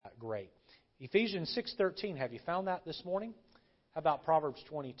great. Ephesians 6:13, have you found that this morning? How about Proverbs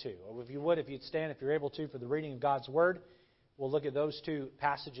 22? Or if you'd stand, if you're able to, for the reading of God's Word. We'll look at those two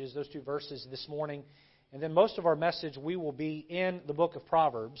passages, those two verses this morning. And then most of our message, we will be in the book of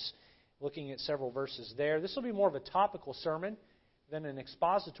Proverbs, looking at several verses there. This will be more of a topical sermon than an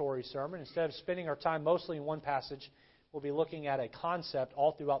expository sermon. Instead of spending our time mostly in one passage, we'll be looking at a concept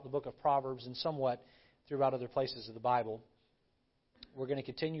all throughout the book of Proverbs and somewhat throughout other places of the Bible. We're going to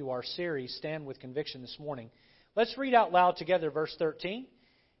continue our series, Stand with Conviction, this morning. Let's read out loud together verse 13,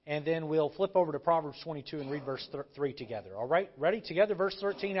 and then we'll flip over to Proverbs 22 and read verse 3 together. All right? Ready? Together, verse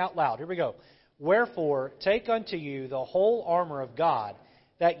 13 out loud. Here we go. Wherefore, take unto you the whole armor of God,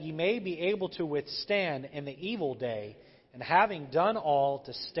 that ye may be able to withstand in the evil day, and having done all,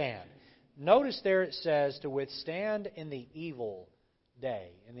 to stand. Notice there it says to withstand in the evil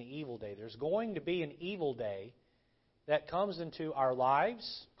day. In the evil day. There's going to be an evil day that comes into our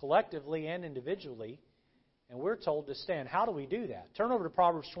lives, collectively and individually, and we're told to stand. How do we do that? Turn over to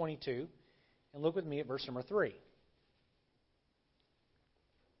Proverbs 22 and look with me at verse number 3.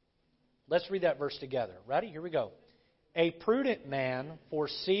 Let's read that verse together. Ready? Here we go. A prudent man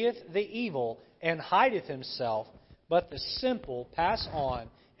foreseeth the evil and hideth himself, but the simple pass on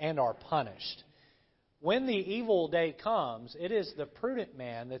and are punished. When the evil day comes, it is the prudent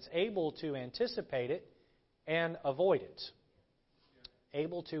man that's able to anticipate it and avoid it.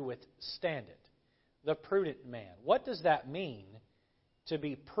 Able to withstand it. The prudent man. What does that mean, to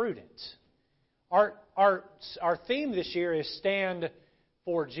be prudent? Our theme this year is Stand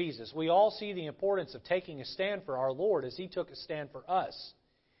for Jesus. We all see the importance of taking a stand for our Lord as He took a stand for us.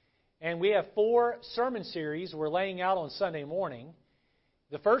 And we have 4 sermon series we're laying out on Sunday morning.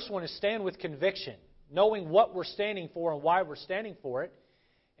 The first one is Stand with Conviction, knowing what we're standing for and why we're standing for it.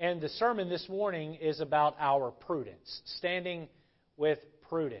 And the sermon this morning is about our prudence, standing with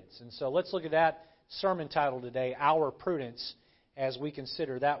prudence. And so let's look at that sermon title today, Our Prudence, as we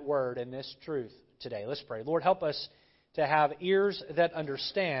consider that word and this truth today. Let's pray. Lord, help us to have ears that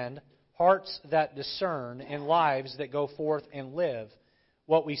understand, hearts that discern, and lives that go forth and live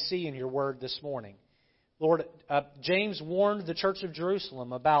what we see in your word this morning. Lord, James warned the church of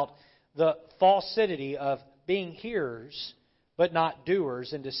Jerusalem about the falsity of being hearers but not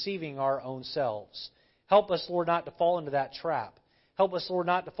doers, and deceiving our own selves. Help us, Lord, not to fall into that trap. Help us, Lord,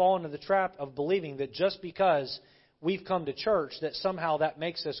 not to fall into the trap of believing that just because we've come to church that somehow that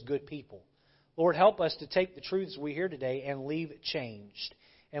makes us good people. Lord, help us to take the truths we hear today and leave changed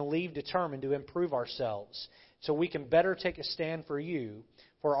and leave determined to improve ourselves so we can better take a stand for you,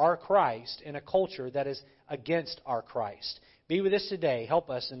 for our Christ, in a culture that is against our Christ. Be with us today.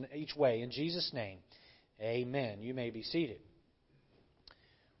 Help us in each way. In Jesus' name, amen. You may be seated.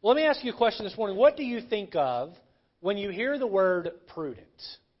 Well, let me ask you a question this morning. What do you think of when you hear the word prudent?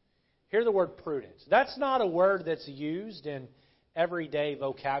 Hear the word prudence. That's not a word that's used in everyday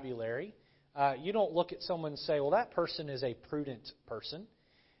vocabulary. You don't look at someone and say, well, that person is a prudent person.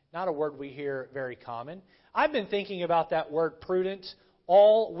 Not a word we hear very common. I've been thinking about that word prudent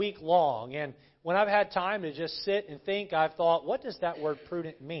all week long. And when I've had time to just sit and think, I've thought, what does that word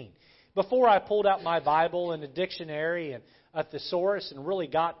prudent mean? Before I pulled out my Bible and a dictionary and a thesaurus and really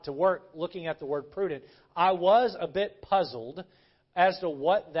got to work looking at the word prudent, I was a bit puzzled as to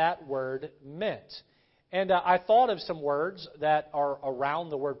what that word meant. And I thought of some words that are around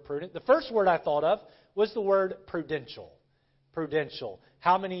the word prudent. The first word I thought of was the word prudential. Prudential.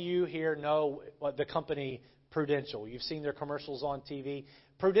 How many of you here know what the company Prudential? You've seen their commercials on TV.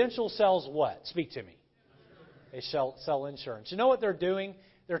 Prudential sells what? Speak to me. They sell insurance. You know what they're doing?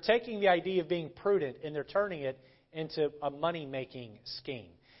 They're taking the idea of being prudent and they're turning it into a money-making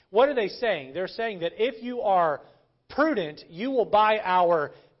scheme. What are they saying? They're saying that if you are prudent, you will buy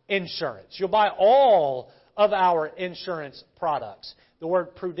our insurance. You'll buy all of our insurance products. The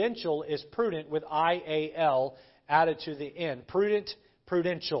word prudential is prudent with I-A-L added to the end. Prudent,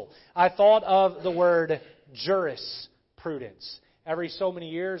 prudential. I thought of the word jurisprudence. Every so many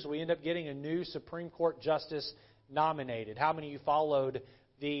years, we end up getting a new Supreme Court justice nominated. How many of you followed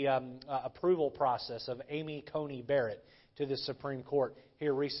the approval process of Amy Coney Barrett to the Supreme Court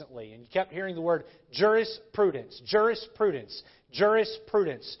here recently? And you kept hearing the word jurisprudence, jurisprudence,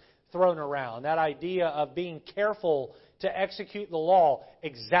 jurisprudence thrown around. That idea of being careful to execute the law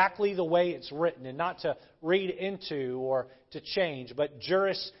exactly the way it's written and not to read into or to change, but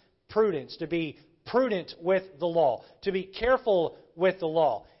jurisprudence, to be prudent with the law, to be careful with the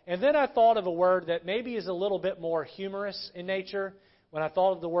law. And then I thought of a word that maybe is a little bit more humorous in nature. When I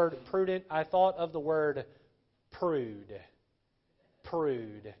thought of the word prudent, I thought of the word prude.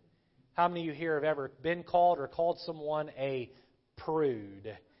 Prude. How many of you here have ever been called or called someone a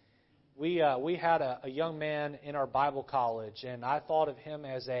prude? we had a young man in our Bible college, and I thought of him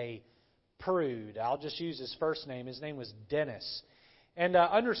as a prude. I'll just use his first name. His name was Dennis. And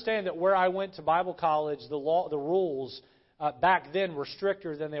understand that where I went to Bible college, the rules back then were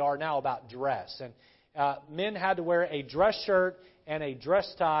stricter than they are now about dress. And men had to wear a dress shirt and a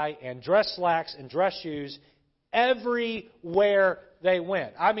dress tie and dress slacks and dress shoes everywhere they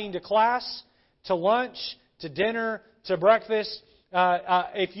went. I mean, to class, to lunch, to dinner, to breakfast.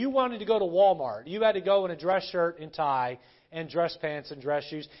 If you wanted to go to Walmart, you had to go in a dress shirt and tie and dress pants and dress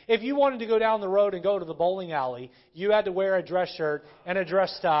shoes. If you wanted to go down the road and go to the bowling alley, you had to wear a dress shirt and a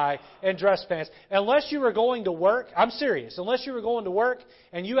dress tie and dress pants. Unless you were going to work, I'm serious, unless you were going to work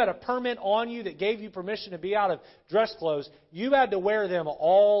and you had a permit on you that gave you permission to be out of dress clothes, you had to wear them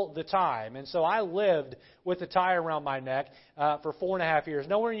all the time. And so I lived with a tie around my neck for 4.5 years.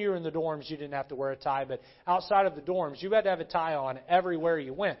 Nowhere you were in the dorms, you didn't have to wear a tie, but outside of the dorms, you had to have a tie on everywhere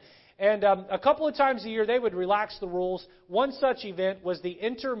you went. And a couple of times a year, they would relax the rules. One such event was the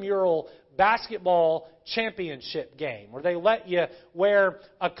intramural basketball championship game, where they let you wear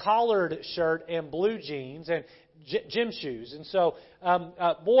a collared shirt and blue jeans and gym shoes. And so,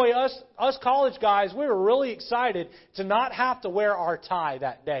 us college guys, we were really excited to not have to wear our tie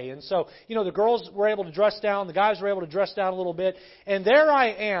that day. And so, the girls were able to dress down, the guys were able to dress down a little bit. And there I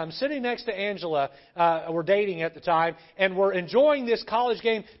am, sitting next to Angela, we're dating at the time, and we're enjoying this college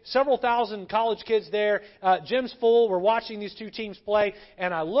game. Several thousand college kids there, gym's full, we're watching these two teams play,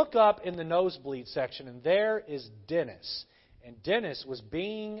 and I look up in the nosebleed section, and there is Dennis. And Dennis was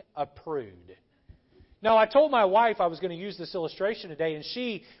being a prude. Now, I told my wife I was going to use this illustration today, and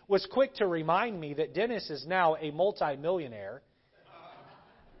she was quick to remind me that Dennis is now a multimillionaire,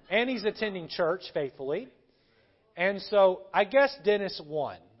 and he's attending church faithfully. And so I guess Dennis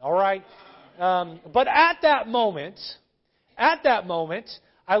won, all right? But at that moment,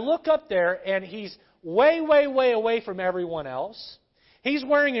 I look up there, and he's way, way, way away from everyone else. He's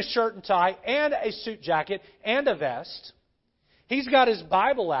wearing a shirt and tie and a suit jacket and a vest. He's got his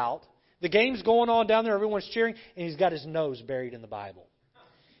Bible out. The game's going on down there, everyone's cheering, and he's got his nose buried in the Bible.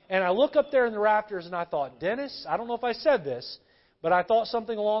 And I look up there in the rafters, and I thought, Dennis, I don't know if I said this, but I thought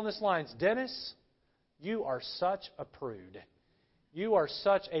something along this lines. Dennis, you are such a prude. You are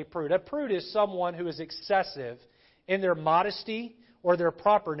such a prude. A prude is someone who is excessive in their modesty or their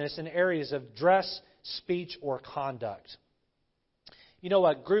properness in areas of dress, speech, or conduct.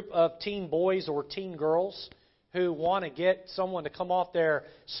 A group of teen boys or teen girls who want to get someone to come off their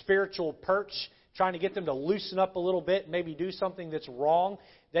spiritual perch, trying to get them to loosen up a little bit, maybe do something that's wrong.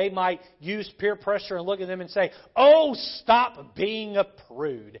 They might use peer pressure and look at them and say, "Oh, stop being a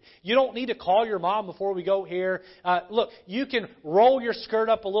prude. You don't need to call your mom before we go here. Look, you can roll your skirt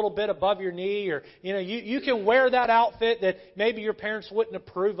up a little bit above your knee, or you can wear that outfit that maybe your parents wouldn't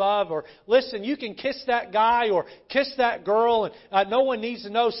approve of. Or listen, you can kiss that guy or kiss that girl, and no one needs to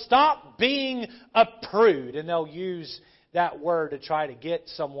know. Stop being a prude." And they'll use that word to try to get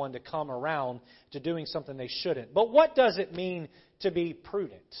someone to come around to doing something they shouldn't. But what does it mean to be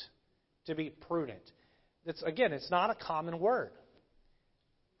prudent? To be prudent. It's not a common word.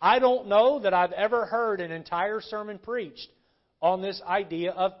 I don't know that I've ever heard an entire sermon preached on this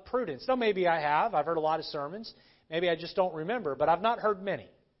idea of prudence. Now, maybe I have. I've heard a lot of sermons. Maybe I just don't remember, but I've not heard many.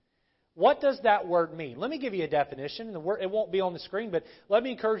 What does that word mean? Let me give you a definition. It won't be on the screen, but let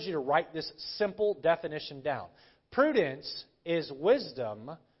me encourage you to write this simple definition down. Prudence is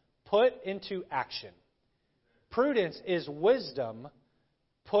wisdom put into action. Prudence is wisdom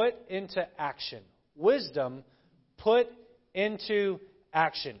put into action. Wisdom put into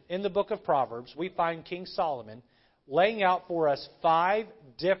action. In the book of Proverbs, we find King Solomon laying out for us 5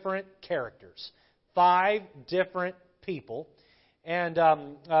 different characters, 5 different people. And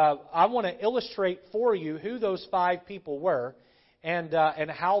I want to illustrate for you who those 5 people were and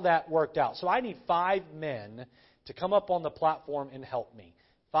how that worked out. So I need 5 men to come up on the platform and help me.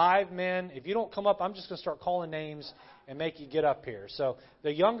 5 men. If you don't come up, I'm just going to start calling names and make you get up here. So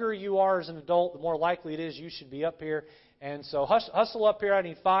the younger you are as an adult, the more likely it is you should be up here. And so hustle up here. I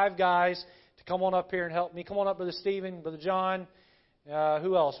need 5 guys to come on up here and help me. Come on up, Brother Stephen, Brother John.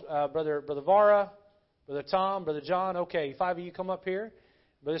 Who else? Brother Vara, Brother Tom, Brother John. Okay, 5 of you come up here.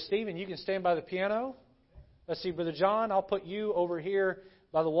 Brother Stephen, you can stand by the piano. Let's see, Brother John, I'll put you over here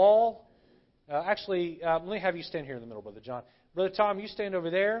by the wall. Let me have you stand here in the middle, Brother John. Brother Tom, you stand over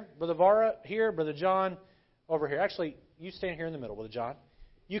there. Brother Vara here. Brother John over here. Actually, you stand here in the middle, Brother John.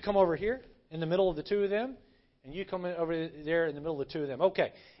 You come over here in the middle of the 2 of them. And you come in over there in the middle of the 2 of them.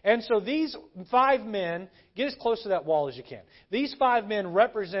 Okay. And so these 5 men, get as close to that wall as you can. These 5 men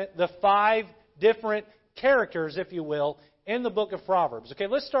represent the 5 different characters, if you will, in the book of Proverbs. Okay,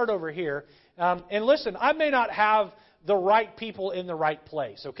 let's start over here. And listen, I may not have the right people in the right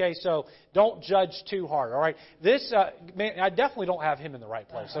place. Okay, so don't judge too hard. All right, this man, I definitely don't have him in the right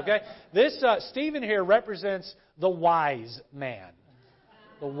place. Okay, this Stephen here represents the wise man.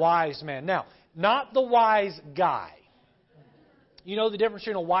 The wise man. Now, not the wise guy. You know the difference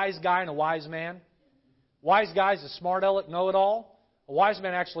between a wise guy and a wise man? Wise guy is a smart aleck, know-it-all. A wise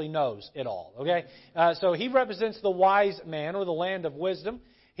man actually knows it all. Okay, so he represents the wise man, or the land of wisdom.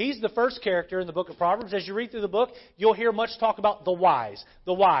 He's the first character in the book of Proverbs. As you read through the book, you'll hear much talk about the wise,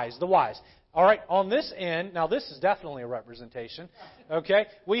 the wise, the wise. All right, on this end, now this is definitely a representation. Okay,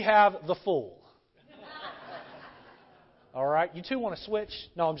 we have the fool. All right, you two want to switch?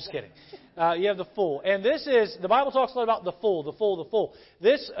 No, I'm just kidding. You have the fool. And this is, the Bible talks a lot about the fool, the fool, the fool.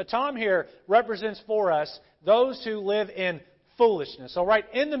 This, Tom here, represents for us those who live in foolishness. All right,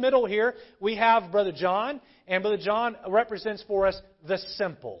 in the middle here, we have Brother John. And Brother John represents for us the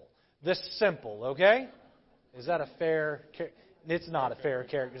simple. The simple, okay? Is that a fair... It's not a fair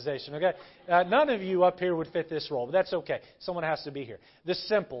characterization, okay? None of you up here would fit this role, but that's okay. Someone has to be here. The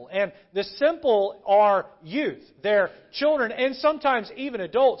simple. And the simple are youth. They're children, and sometimes even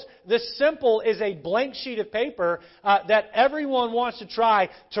adults. The simple is a blank sheet of paper that everyone wants to try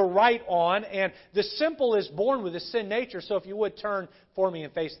to write on. And the simple is born with a sin nature. So if you would turn for me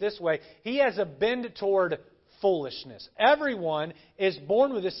and face this way. He has a bend toward foolishness. Everyone is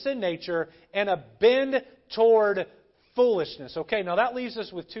born with a sin nature and a bend toward foolishness. Okay, now that leaves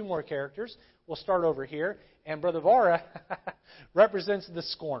us with two more characters. We'll start over here. And Brother Vara represents the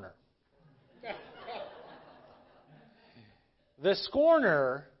scorner. The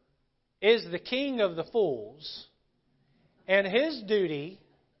scorner is the king of the fools, and his duty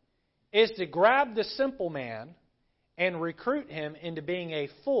is to grab the simple man and recruit him into being a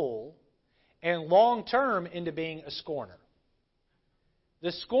fool and long-term into being a scorner.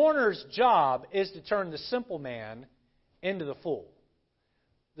 The scorner's job is to turn the simple man into the fool.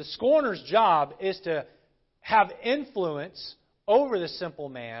 The scorner's job is to have influence over the simple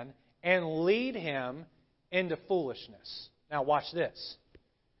man and lead him into foolishness. Now watch this.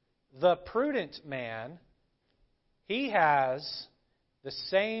 The prudent man, he has the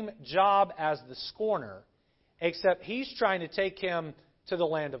same job as the scorner, except he's trying to take him to the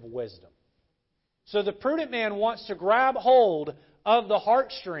land of wisdom. So the prudent man wants to grab hold of the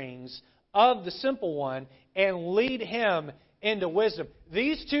heartstrings of the simple one and lead him into wisdom.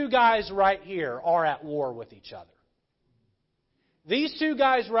 These two guys right here are at war with each other. These two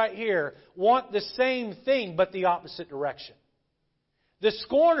guys right here want the same thing, but the opposite direction. The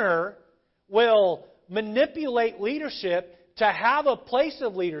scorner will manipulate leadership to have a place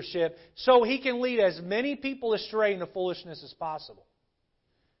of leadership so he can lead as many people astray into foolishness as possible.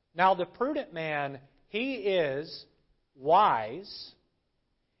 Now, the prudent man, he is wise,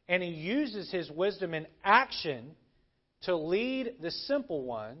 and he uses his wisdom in action to lead the simple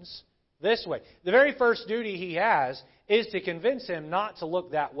ones this way. The very first duty he has is to convince him not to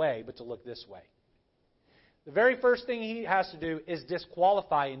look that way, but to look this way. The very first thing he has to do is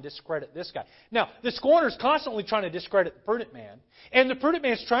disqualify and discredit this guy. Now, the scorner is constantly trying to discredit the prudent man, and the prudent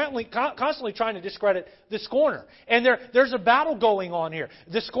man is constantly trying to discredit the scorner. And there's a battle going on here.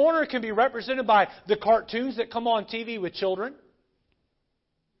 The scorner can be represented by the cartoons that come on TV with children.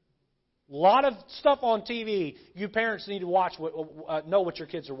 A lot of stuff on TV you parents need to watch, know what your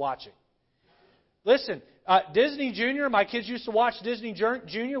kids are watching. Listen, Disney Junior, my kids used to watch Disney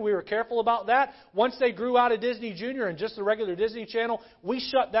Junior. We were careful about that. Once they grew out of Disney Junior and just the regular Disney Channel, we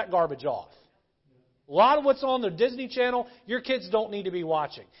shut that garbage off. A lot of what's on the Disney Channel, your kids don't need to be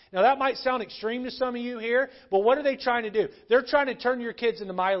watching. Now, that might sound extreme to some of you here, but what are they trying to do? They're trying to turn your kids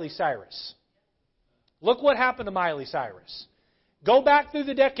into Miley Cyrus. Look what happened to Miley Cyrus. Go back through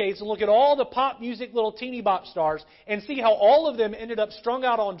the decades and look at all the pop music little teeny bop stars and see how all of them ended up strung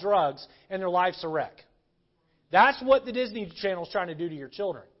out on drugs and their life's a wreck. That's what the Disney Channel is trying to do to your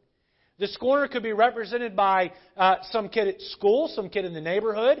children. The scorner could be represented by some kid at school, some kid in the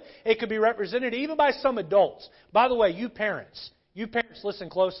neighborhood. It could be represented even by some adults. By the way, you parents,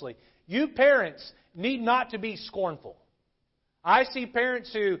 listen closely. You parents need not to be scornful. I see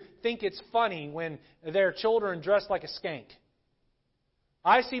parents who think it's funny when their children dress like a skank.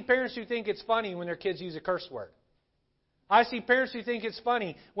 I see parents who think it's funny when their kids use a curse word. I see parents who think it's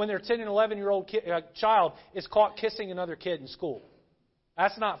funny when their 10 and 11-year-old child is caught kissing another kid in school.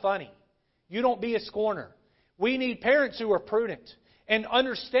 That's not funny. You don't be a scorner. We need parents who are prudent and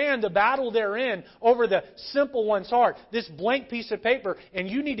understand the battle they're in over the simple one's heart, this blank piece of paper, and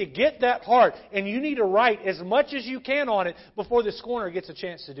you need to get that heart, and you need to write as much as you can on it before the scorner gets a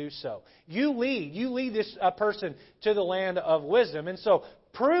chance to do so. You lead this person to the land of wisdom. And so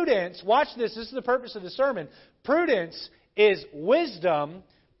prudence, watch this is the purpose of the sermon. Prudence is wisdom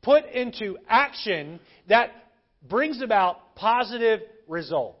put into action that brings about positive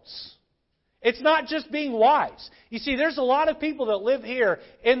results. It's not just being wise. You see, there's a lot of people that live here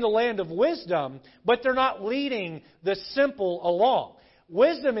in the land of wisdom, but they're not leading the simple along.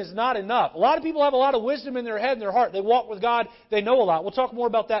 Wisdom is not enough. A lot of people have a lot of wisdom in their head and their heart. They walk with God. They know a lot. We'll talk more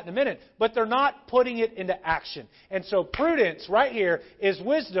about that in a minute. But they're not putting it into action. And so prudence right here is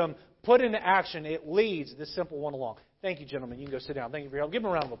wisdom put into action. It leads the simple one along. Thank you, gentlemen. You can go sit down. Thank you for your help. Give them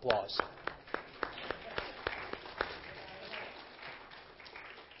a round of applause.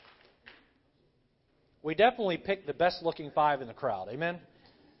 We definitely picked the best-looking 5 in the crowd. Amen?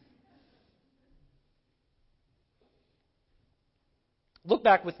 Look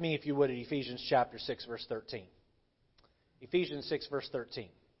back with me, if you would, at Ephesians chapter 6, verse 13. Ephesians 6, verse 13.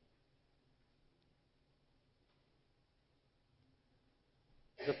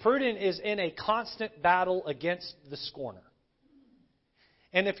 The prudent is in a constant battle against the scorner.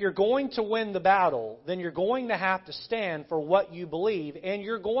 And if you're going to win the battle, then you're going to have to stand for what you believe, and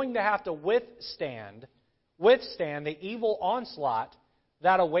you're going to have to withstand the evil onslaught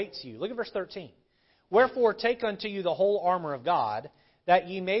that awaits you. Look at verse 13. Wherefore take unto you the whole armor of God, that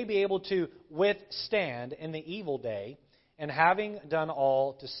ye may be able to withstand in the evil day, and having done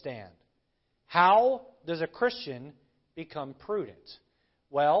all to stand. How does a Christian become prudent?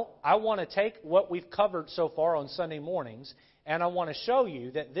 Well, I want to take what we've covered so far on Sunday mornings, and I want to show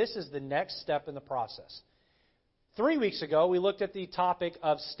you that this is the next step in the process. 3 weeks ago, we looked at the topic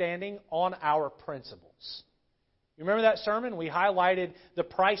of standing on our principles. You remember that sermon? We highlighted the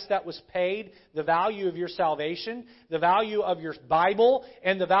price that was paid, the value of your salvation, the value of your Bible,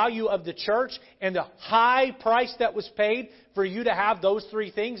 and the value of the church, and the high price that was paid for you to have those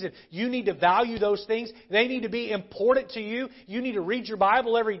 3 things. And you need to value those things. They need to be important to you. You need to read your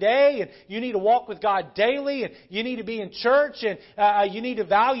Bible every day, and you need to walk with God daily, and you need to be in church, and you need to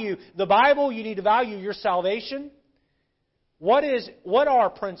value the Bible. You need to value your salvation. What are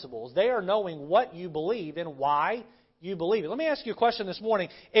principles? They are knowing what you believe and why you believe it. Let me ask you a question this morning.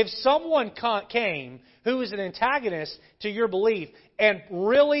 If someone came who is an antagonist to your belief and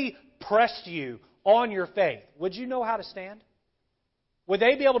really pressed you on your faith, would you know how to stand? Would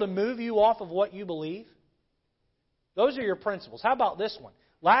they be able to move you off of what you believe? Those are your principles. How about this one?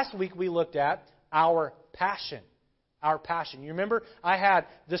 Last week we looked at our passion. Our passion. You remember I had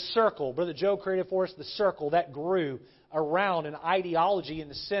the circle. Brother Joe created for us the circle that grew around an ideology in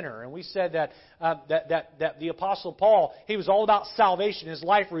the center. And we said that the Apostle Paul, he was all about salvation. His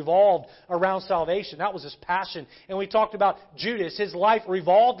life revolved around salvation. That was his passion. And we talked about Judas. His life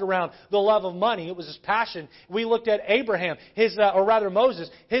revolved around the love of money. It was his passion. We looked at Abraham, Moses.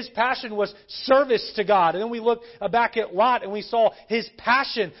 His passion was service to God. And then we looked back at Lot and we saw his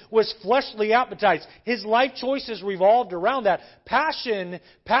passion was fleshly appetites. His life choices revolved around that. Passion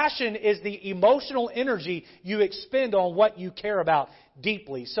is the emotional energy you expend on what you care about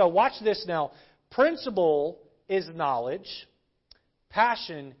deeply. So watch this now. Principle is knowledge.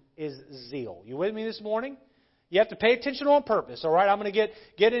 Passion is zeal. You with me this morning? You have to pay attention on purpose, all right? I'm going to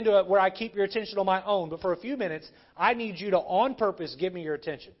get into it where I keep your attention on my own. But for a few minutes, I need you to, on purpose, give me your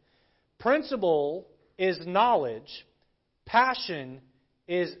attention. Principle is knowledge. Passion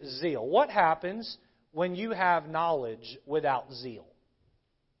is zeal. What happens when you have knowledge without zeal?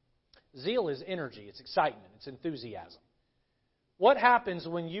 Zeal is energy. It's excitement. It's enthusiasm. What happens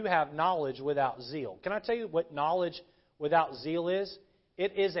when you have knowledge without zeal? Can I tell you what knowledge without zeal is?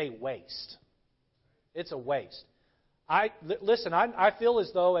 It is a waste. It's a waste. I feel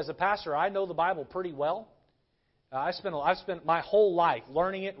as though, as a pastor, I know the Bible pretty well. I've spent my whole life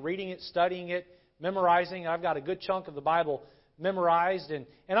learning it, reading it, studying it, memorizing. I've got a good chunk of the Bible memorized. And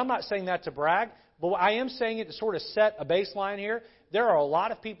I'm not saying that to brag, but I am saying it to sort of set a baseline here. There are a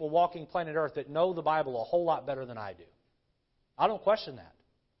lot of people walking planet Earth that know the Bible a whole lot better than I do. I don't question that.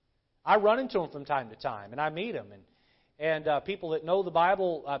 I run into them from time to time, and I meet them. And people that know the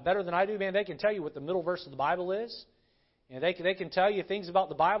Bible better than I do, man, they can tell you what the middle verse of the Bible is. And they can tell you things about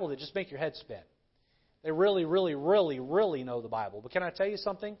the Bible that just make your head spin. They really, really, really, really know the Bible. But can I tell you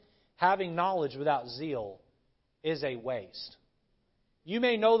something? Having knowledge without zeal is a waste. You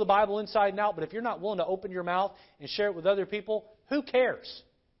may know the Bible inside and out, but if you're not willing to open your mouth and share it with other people, who cares?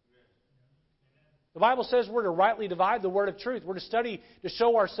 The Bible says we're to rightly divide the word of truth. We're to study to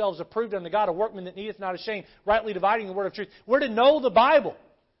show ourselves approved unto God, a workman that needeth not ashamed, rightly dividing the word of truth. We're to know the Bible.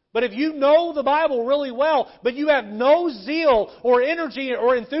 But if you know the Bible really well, but you have no zeal or energy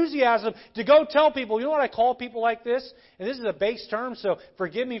or enthusiasm to go tell people, you know what I call people like this? And this is a base term, so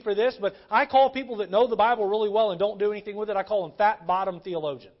forgive me for this, but I call people that know the Bible really well and don't do anything with it, I call them fat-bottom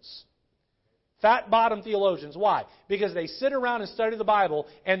theologians. Fat-bottom theologians. Why? Because they sit around and study the Bible,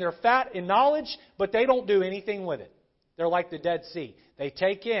 and they're fat in knowledge, but they don't do anything with it. They're like the Dead Sea. They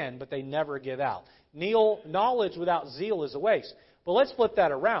take in, but they never give out. Knowledge without zeal is a waste. But let's flip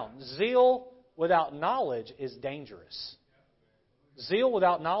that around. Zeal without knowledge is dangerous. Zeal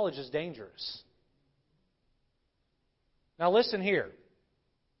without knowledge is dangerous. Now listen here.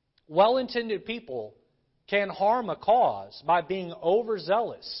 Well-intended people can harm a cause by being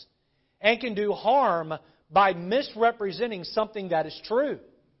overzealous and can do harm by misrepresenting something that is true.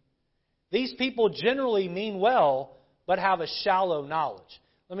 These people generally mean well, but have a shallow knowledge.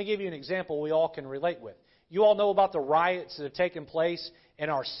 Let me give you an example we all can relate with. You all know about the riots that have taken place in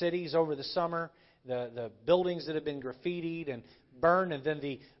our cities over the summer, the buildings that have been graffitied and burned, and then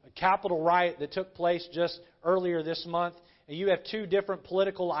the Capitol riot that took place just earlier this month. And you have two different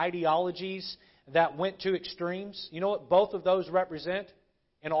political ideologies that went to extremes. You know what both of those represent?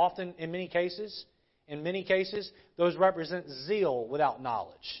 And often, in many cases, those represent zeal without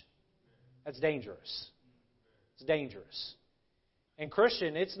knowledge. That's dangerous. It's dangerous. And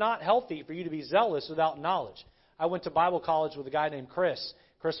Christian, it's not healthy for you to be zealous without knowledge. I went to Bible college with a guy named Chris.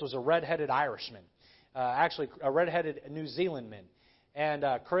 Chris was a red-headed Irishman. Actually, a red-headed New Zealandman. And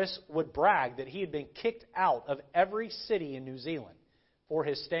Chris would brag that he had been kicked out of every city in New Zealand for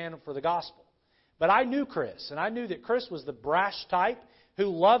his stand for the gospel. But I knew Chris, and I knew that Chris was the brash type who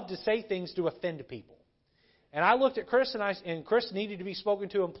loved to say things to offend people. And I looked at Chris, and Chris needed to be spoken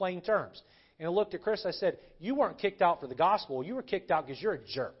to in plain terms. And I looked at Chris, I said, you weren't kicked out for the gospel. You were kicked out because you're a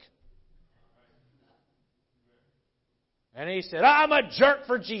jerk. And he said, I'm a jerk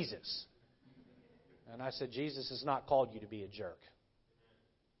for Jesus. And I said, Jesus has not called you to be a jerk.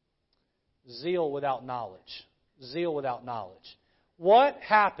 Zeal without knowledge. Zeal without knowledge. What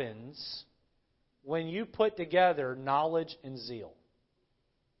happens when you put together knowledge and zeal?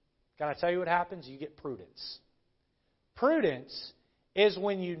 Can I tell you what happens? You get prudence. Prudence is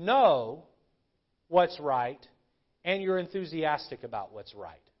when you know what's right and you're enthusiastic about what's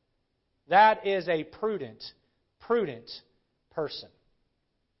right. That is a prudent person.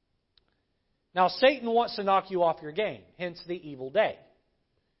 Now, Satan wants to knock you off your game, hence the evil day.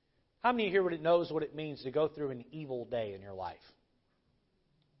 How many here knows what it means to go through an evil day in your life?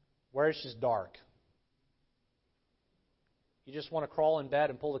 Where it's just dark. You just want to crawl in bed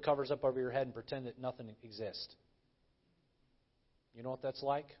and pull the covers up over your head and pretend that nothing exists. You know what that's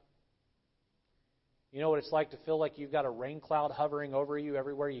like? You know what it's like to feel like you've got a rain cloud hovering over you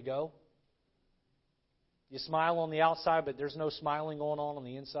everywhere you go? You smile on the outside, but there's no smiling going on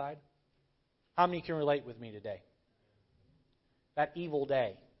the inside. How many can relate with me today? That evil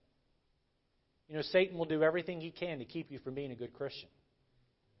day. You know, Satan will do everything he can to keep you from being a good Christian.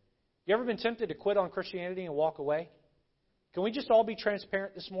 You ever been tempted to quit on Christianity and walk away? Can we just all be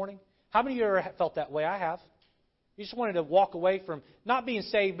transparent this morning? How many of you ever felt that way? I have. You just wanted to walk away from not being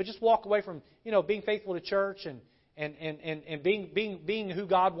saved, but just walk away from, being faithful to church and being who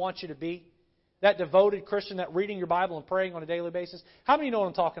God wants you to be. That devoted Christian, that reading your Bible and praying on a daily basis. How many know what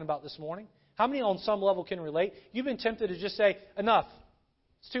I'm talking about this morning? How many on some level can relate? You've been tempted to just say, enough.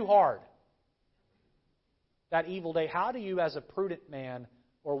 It's too hard. That evil day. How do you as a prudent man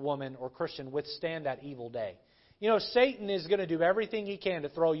or woman or Christian withstand that evil day? Satan is going to do everything he can to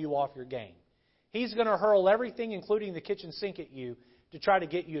throw you off your game. He's going to hurl everything, including the kitchen sink, at you to try to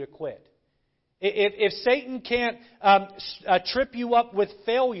get you to quit. If Satan can't trip you up with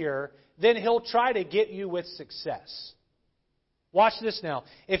failure, then he'll try to get you with success. Watch this now.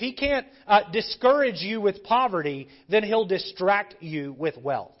 If he can't discourage you with poverty, then he'll distract you with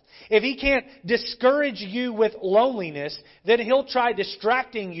wealth. If he can't discourage you with loneliness, then he'll try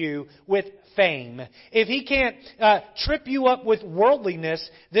distracting you with fame. If he can't trip you up with worldliness,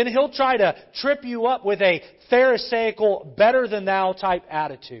 then he'll try to trip you up with a pharisaical, better-than-thou type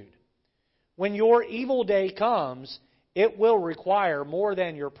attitude. When your evil day comes, it will require more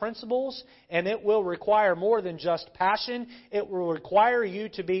than your principles, and it will require more than just passion. It will require you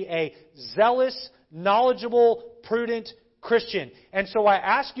to be a zealous, knowledgeable, prudent Christian. And so I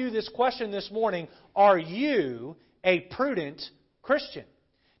ask you this question this morning, are you a prudent Christian?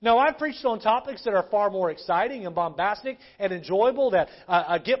 Now, I've preached on topics that are far more exciting and bombastic and enjoyable, that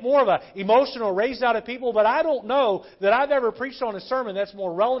get more of an emotional raise out of people, but I don't know that I've ever preached on a sermon that's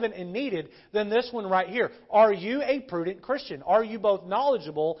more relevant and needed than this one right here. Are you a prudent Christian? Are you both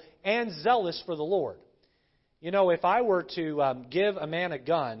knowledgeable and zealous for the Lord? You know, if I were to give a man a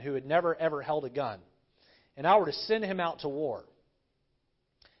gun who had never ever held a gun, and I were to send him out to war,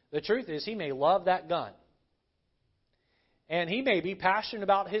 the truth is he may love that gun. And he may be passionate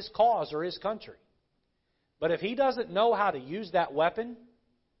about his cause or his country. But if he doesn't know how to use that weapon,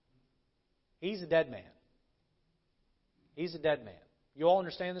 he's a dead man. He's a dead man. You all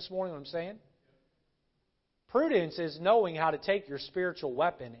understand this morning what I'm saying? Prudence is knowing how to take your spiritual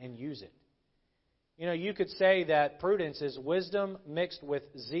weapon and use it. You know, you could say that prudence is wisdom mixed with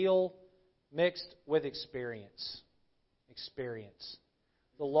zeal, mixed with experience. Experience.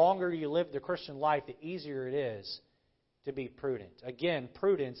 The longer you live the Christian life, the easier it is to be prudent. Again,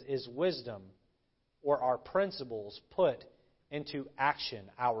 prudence is wisdom, or our principles put into action,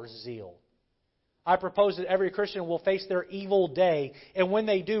 our zeal. I propose that every Christian will face their evil day, and when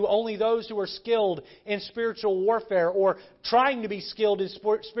they do, only those who are skilled in spiritual warfare or trying to be skilled in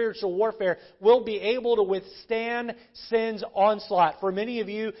spiritual warfare will be able to withstand sin's onslaught. For many of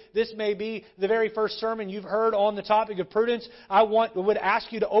you, this may be the very first sermon you've heard on the topic of prudence. I would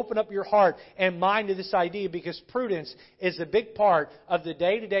ask you to open up your heart and mind to this idea, because prudence is a big part of the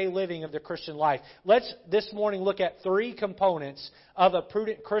day-to-day living of the Christian life. Let's this morning look at 3 components of a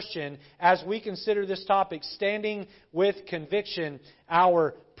prudent Christian as we consider this topic, standing with conviction,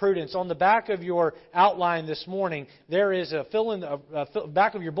 our prudence. On the back of your outline this morning, there is a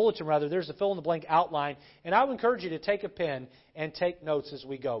back of your bulletin rather, there's a fill-in-the-blank outline, and I would encourage you to take a pen and take notes as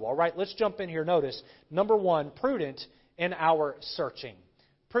we go. All right, let's jump in here. Notice, number 1, prudent in our searching.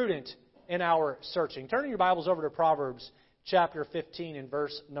 Prudent in our searching. Turning your Bibles over to Proverbs chapter 15 and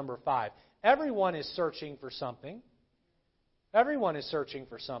verse number 5. Everyone is searching for something. Everyone is searching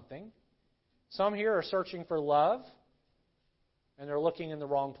for something. Some here are searching for love, and they're looking in the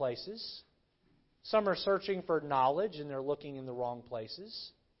wrong places. Some are searching for knowledge, and they're looking in the wrong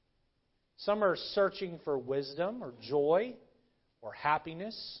places. Some are searching for wisdom or joy or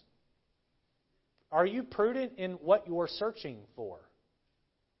happiness. Are you prudent in what you are searching for?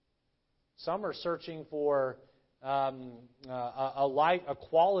 Some are searching for a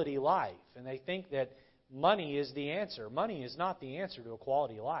quality life, and they think that money is the answer. Money is not the answer to a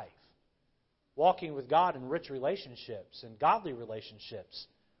quality life. Walking with God in rich relationships and godly relationships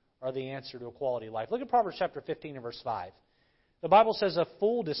are the answer to a quality life. Look at Proverbs chapter 15 and verse 5. The Bible says, "A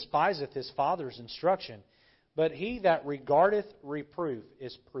fool despiseth his father's instruction, but he that regardeth reproof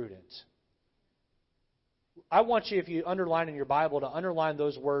is prudent." I want you, if you underline in your Bible, to underline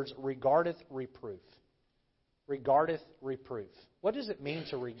those words, regardeth reproof. Regardeth reproof. What does it mean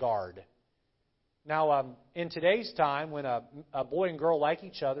to regard? Now, in today's time, when a boy and girl like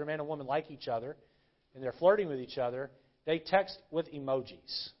each other, a man and woman like each other, and they're flirting with each other, they text with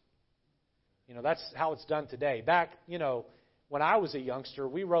emojis. You know, that's how it's done today. Back, when I was a youngster,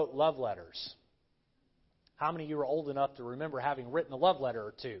 we wrote love letters. How many of you are old enough to remember having written a love letter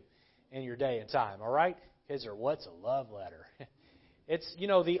or two in your day and time? All right? Kids are, what's a love letter? It's,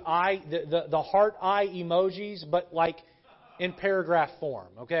 the heart eye emojis, but like in paragraph form,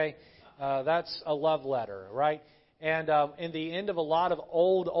 okay? That's a love letter, right? And in the end of a lot of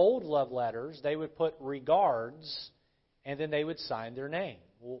old love letters, they would put regards, and then they would sign their name.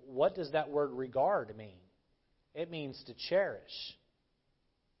 Well, what does that word regard mean? It means to cherish,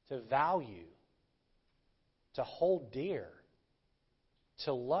 to value, to hold dear,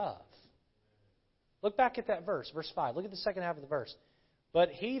 to love. Look back at that verse, verse 5. Look at the second half of the verse. "But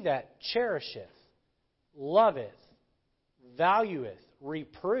he that cherisheth, loveth, valueth,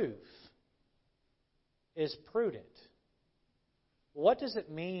 reproof, is prudent." What does it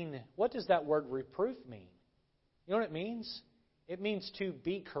mean? What does that word reproof mean? You know what it means? It means to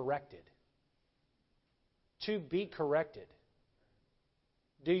be corrected. To be corrected.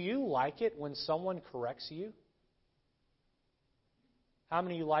 Do you like it when someone corrects you? How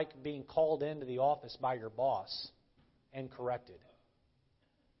many of you like being called into the office by your boss and corrected?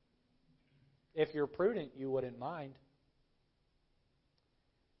 If you're prudent, you wouldn't mind.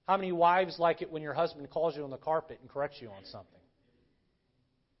 How many wives like it when your husband calls you on the carpet and corrects you on something?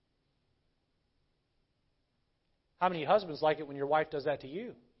 How many husbands like it when your wife does that to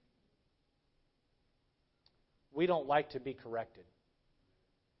you? We don't like to be corrected.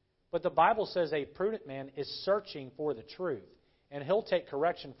 But the Bible says a prudent man is searching for the truth, and he'll take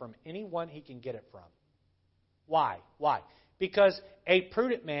correction from anyone he can get it from. Why? Why? Because a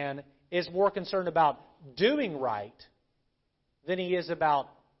prudent man is more concerned about doing right than he is about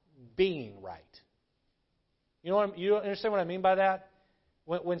being right. You understand what I mean by that?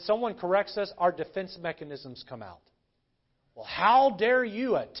 When someone corrects us, our defense mechanisms come out. Well, how dare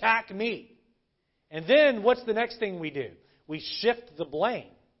you attack me? And then what's the next thing we do? We shift the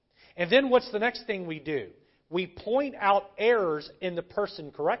blame. And then what's the next thing we do? We point out errors in the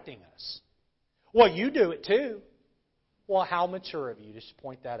person correcting us. Well, you do it too. Well, how mature of you to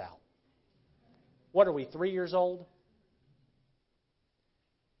point that out? What are we, 3 years old?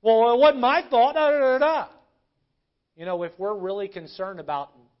 Well, it wasn't my fault. Da, da, da, da. You know, if we're really concerned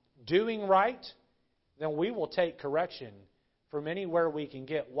about doing right, then we will take correction from anywhere we can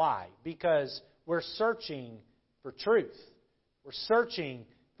get. Why? Because we're searching for truth. We're searching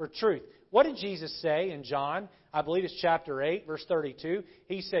for truth. What did Jesus say in John? I believe it's chapter 8, verse 32.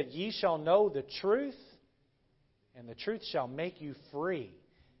 He said, "Ye shall know the truth, and the truth shall make you free."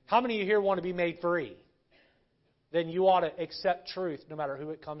 How many of you here want to be made free? Then you ought to accept truth no matter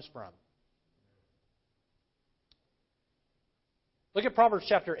who it comes from. Look at Proverbs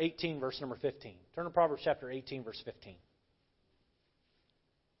chapter 18, verse number 15. Turn to Proverbs chapter 18, verse 15.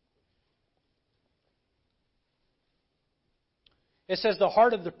 It says, "The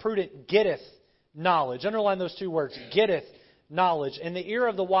heart of the prudent getteth knowledge." Underline those two words, getteth knowledge. "And the ear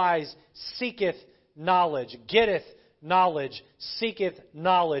of the wise seeketh knowledge." Getteth knowledge, seeketh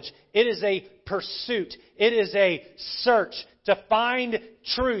knowledge. It is a pursuit. It is a search to find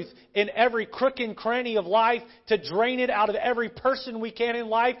truth in every crook and cranny of life, to drain it out of every person we can in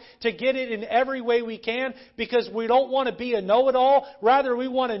life, to get it in every way we can, because we don't want to be a know-it-all. Rather, we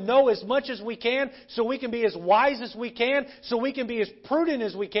want to know as much as we can so we can be as wise as we can, so we can be as prudent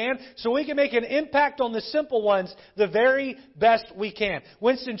as we can, so we can make an impact on the simple ones the very best we can.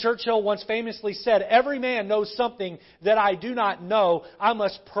 Winston Churchill once famously said, "Every man knows something that I do not know. I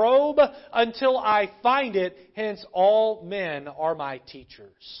must probe until I find it. Hence, all men are my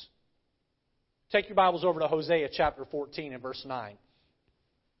teachers." Take your Bibles over to Hosea chapter 14 and verse 9.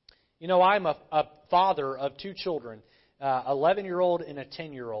 You know, I'm a father of two children, 11-year-old and a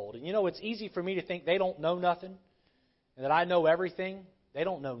 10-year-old. And you know, it's easy for me to think they don't know nothing and that I know everything. They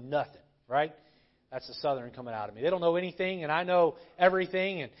don't know nothing, right? That's the Southern coming out of me. They don't know anything and I know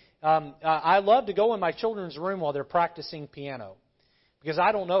everything. And I love to go in my children's room while they're practicing piano, because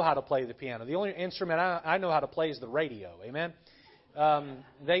I don't know how to play the piano. The only instrument I know how to play is the radio. Amen?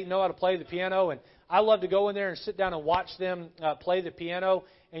 They know how to play the piano, and I love to go in there and sit down and watch them play the piano.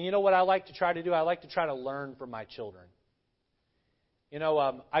 And you know what I like to try to do? I like to try to learn from my children. You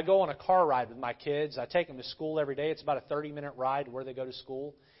know, I go on a car ride with my kids. I take them to school every day. It's about a 30-minute ride where they go to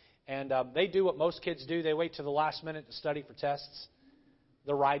school. And they do what most kids do. They wait till the last minute to study for tests,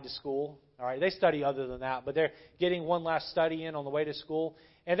 the ride to school. All right, they study other than that, but they're getting one last study in on the way to school.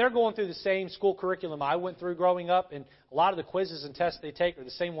 And they're going through the same school curriculum I went through growing up, and a lot of the quizzes and tests they take are the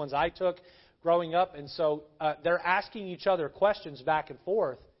same ones I took growing up. And so they're asking each other questions back and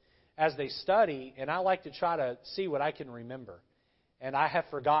forth as they study, and I like to try to see what I can remember. And I have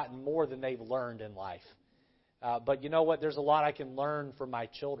forgotten more than they've learned in life. But you know what? There's a lot I can learn from my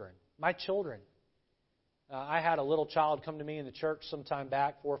children. My children. I had a little child come to me in the church sometime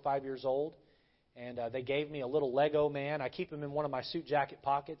back, 4 or 5 years old, and they gave me a little Lego man. I keep him in one of my suit jacket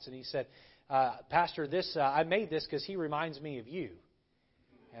pockets, and he said, "Pastor, I made this because he reminds me of you."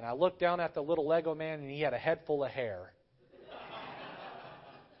 And I looked down at the little Lego man, and he had a head full of hair.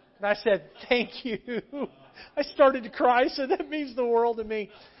 And I said, "Thank you." I started to cry. I said, "That means the world to me."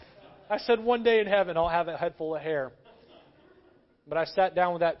 I said, "One day in heaven, I'll have a head full of hair." But I sat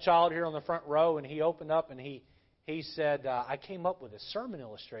down with that child here on the front row, and he opened up and he said, "I came up with a sermon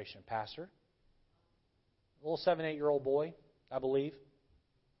illustration, Pastor." A little 7, 8-year-old boy, I believe,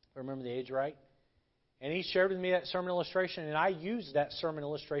 if I remember the age right. And he shared with me that sermon illustration, and I used that sermon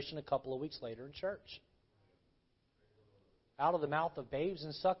illustration a couple of weeks later in church. "Out of the mouth of babes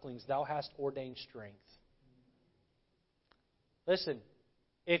and sucklings thou hast ordained strength." Listen,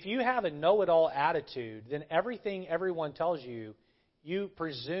 if you have a know-it-all attitude, then everything everyone tells you, you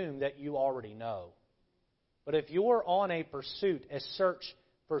presume that you already know. But if you're on a pursuit, a search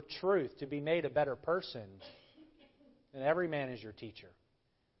for truth to be made a better person, then every man is your teacher.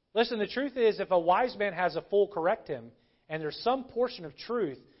 Listen, the truth is, if a wise man has a fool correct him, and there's some portion of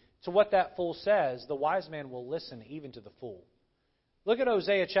truth to what that fool says, the wise man will listen even to the fool. Look at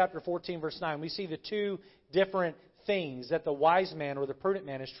Hosea chapter 14, verse 9. We see the two different things that the wise man or the prudent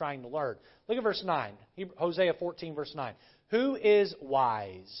man is trying to learn. Look at verse 9. Hosea 14, verse 9. "Who is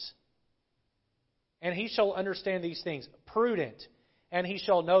wise? And he shall understand these things. Prudent, and he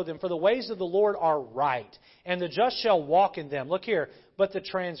shall know them. For the ways of the Lord are right, and the just shall walk in them." Look here. "But the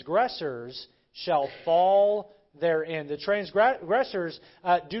transgressors shall fall therein. The transgressors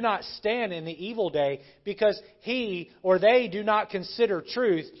do not stand in the evil day because he or they do not consider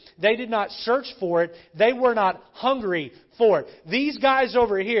truth. They did not search for it. They were not hungry for it. These guys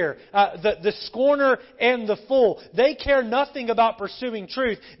over here, the scorner and the fool, they care nothing about pursuing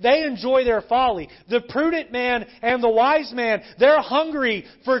truth. They enjoy their folly. The prudent man and the wise man, they're hungry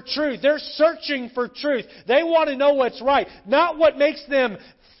for truth. They're searching for truth. They want to know what's right. Not what makes them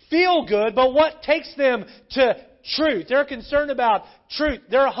feel good, but what takes them to truth. They're concerned about truth.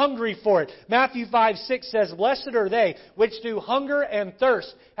 They're hungry for it. Matthew 5:6 says, "Blessed are they which do hunger and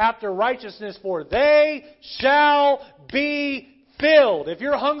thirst after righteousness, for they shall be filled." If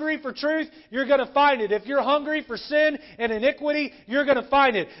you're hungry for truth, you're going to find it. If you're hungry for sin and iniquity, you're going to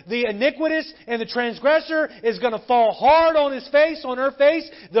find it. The iniquitous and the transgressor is going to fall hard on his face, on her face.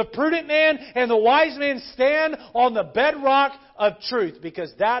 The prudent man and the wise man stand on the bedrock of truth,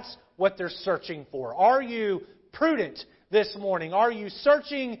 because that's what they're searching for. Are you prudent this morning? Are you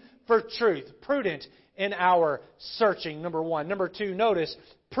searching for truth? Prudent in our searching, number one. Number two, notice,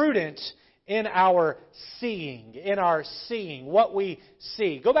 prudent in our seeing. In our seeing, what we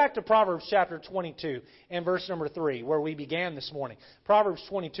see. Go back to Proverbs chapter 22 and verse number 3, where we began this morning. Proverbs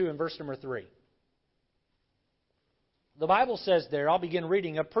 22 and verse number 3. The Bible says there, I'll begin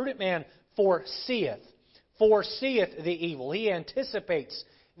reading, "A prudent man foreseeth the evil." He anticipates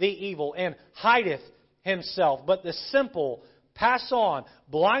the evil and hideth himself. But the simple pass on,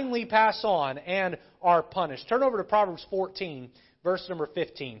 blindly pass on, and are punished. Turn over to Proverbs 14, verse number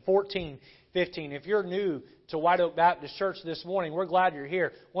 15. 14:15. If you're new to White Oak Baptist Church this morning, we're glad you're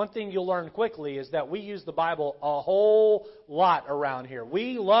here. One thing you'll learn quickly is that we use the Bible a whole lot around here.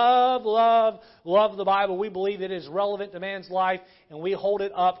 We love the Bible. We believe it is relevant to man's life, and we hold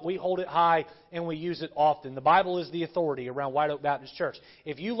it up, we hold it high, and we use it often. The Bible is the authority around White Oak Baptist Church.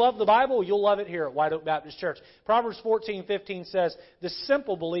 If you love the Bible, you'll love it here at White Oak Baptist Church. Proverbs 14:15 says, "The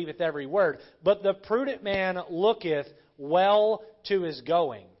simple believeth every word, but the prudent man looketh well to his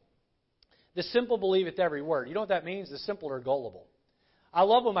going." The simple believeth every word. You know what that means? The simple are gullible. I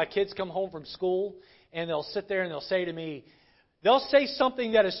love when my kids come home from school and they'll sit there and they'll say to me, they'll say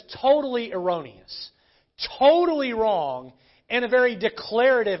something that is totally erroneous, totally wrong, in a very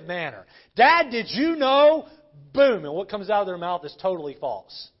declarative manner. "Dad, did you know?" Boom. And what comes out of their mouth is totally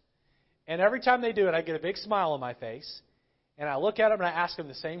false. And every time they do it, I get a big smile on my face. And I look at them and I ask them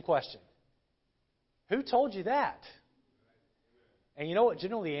the same question. "Who told you that?" And you know what? Do you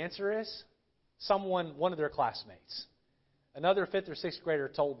know what the answer is? One of their classmates. Another 5th or 6th grader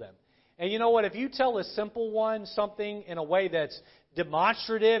told them. And you know what? If you tell a simple one something in a way that's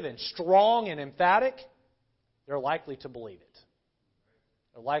demonstrative and strong and emphatic, they're likely to believe it.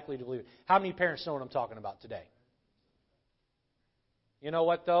 They're likely to believe it. How many parents know what I'm talking about today? You know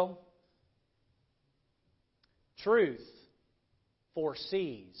what, though? Truth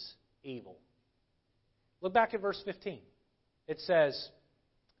foresees evil. Look back at verse 15. It says,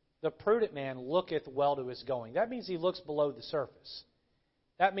 "The prudent man looketh well to his going." That means he looks below the surface.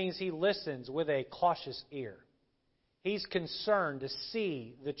 That means he listens with a cautious ear. He's concerned to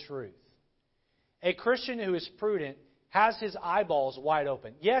see the truth. A Christian who is prudent has his eyeballs wide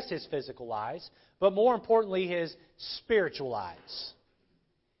open. Yes, his physical eyes, but more importantly, his spiritual eyes.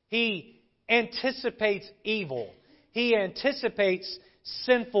 He anticipates evil. He anticipates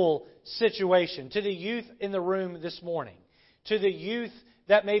sinful situation. To the youth in the room this morning, to the youth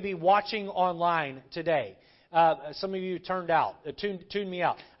that may be watching online today. Some of you tuned me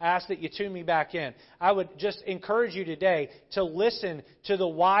out. I ask that you tune me back in. I would just encourage you today to listen to the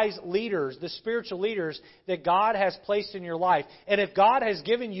wise leaders, the spiritual leaders that God has placed in your life. And if God has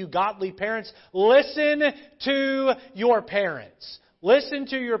given you godly parents, listen to your parents. Listen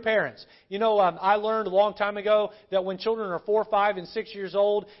to your parents. You know, I learned a long time ago that when children are 4, 5, and 6 years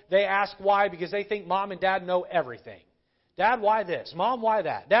old, they ask why because they think mom and dad know everything. "Dad, why this? Mom, why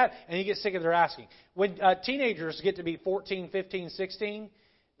that?" "Dad," and you get sick of their asking. When teenagers get to be 14, 15, 16,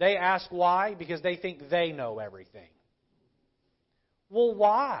 they ask why because they think they know everything. Well,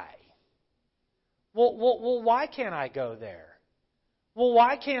 why? Well, why can't I go there? Well,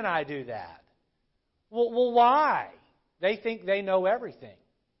 why can't I do that? Well, why? They think they know everything.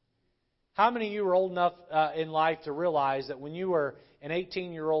 How many of you are old enough in life to realize that when you were an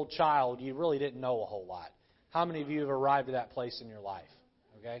 18-year-old child, you really didn't know a whole lot? How many of you have arrived at that place in your life?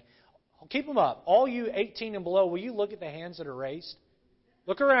 Okay, keep them up. All you 18 and below, will you look at the hands that are raised?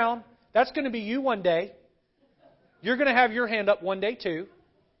 Look around. That's going to be you one day. You're going to have your hand up one day too.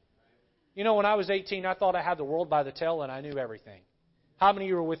 You know, when I was 18, I thought I had the world by the tail and I knew everything. How many of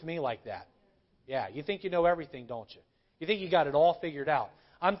you were with me like that? Yeah, you think you know everything, don't you? You think you got it all figured out.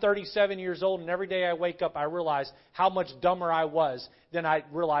 I'm 37 years old, and every day I wake up, I realize how much dumber I was than I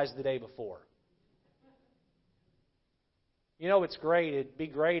realized the day before. You know, it's great. It'd be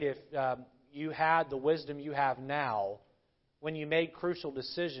great if you had the wisdom you have now when you made crucial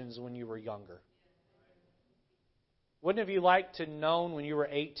decisions when you were younger. Wouldn't have you liked to known when you were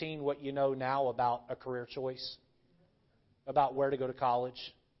 18 what you know now about a career choice? About where to go to college?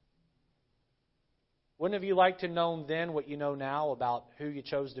 Wouldn't have you liked to known then what you know now about who you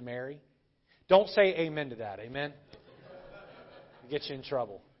chose to marry? Don't say amen to that. Amen? It'll get you in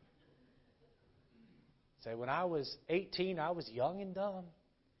trouble. Say, when I was 18, I was young and dumb.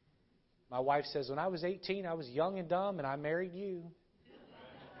 My wife says, when I was 18, I was young and dumb, and I married you.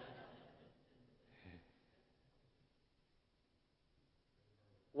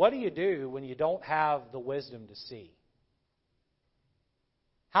 What do you do when you don't have the wisdom to see?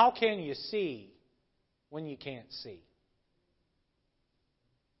 How can you see when you can't see?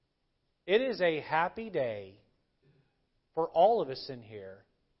 It is a happy day for all of us in here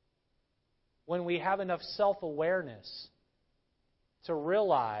when we have enough self-awareness to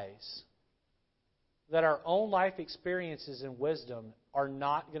realize that our own life experiences and wisdom are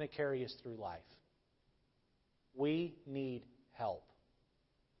not going to carry us through life. We need help.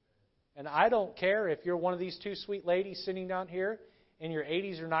 And I don't care if you're one of these two sweet ladies sitting down here in your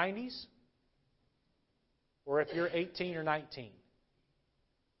 80s or 90s, or if you're 18 or 19.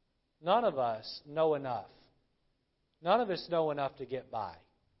 None of us know enough. None of us know enough to get by.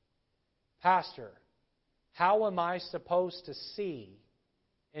 Pastor, how am I supposed to see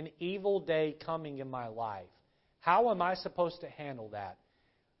an evil day coming in my life? How am I supposed to handle that?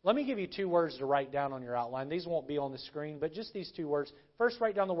 Let me give you 2 words to write down on your outline. These won't be on the screen, but just these 2 words. First,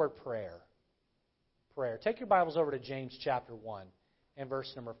 write down the word prayer. Prayer. Take your Bibles over to James chapter 1 and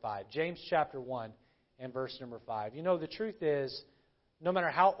verse number 5. James chapter 1 and verse number 5. You know, the truth is, no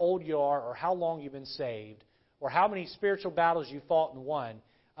matter how old you are or how long you've been saved or how many spiritual battles you fought and won,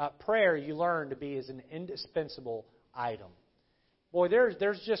 prayer you learn to be as an indispensable item. Boy,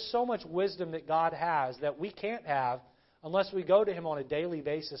 there's just so much wisdom that God has that we can't have unless we go to Him on a daily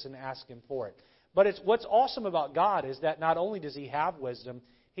basis and ask Him for it. But what's awesome about God is that not only does He have wisdom,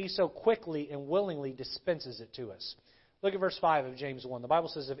 He so quickly and willingly dispenses it to us. Look at verse 5 of James 1. The Bible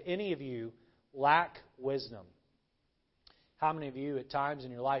says, if any of you lack wisdom. How many of you at times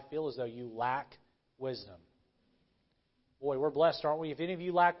in your life feel as though you lack wisdom? Boy, we're blessed, aren't we? If any of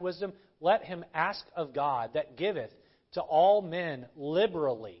you lack wisdom, let him ask of God that giveth to all men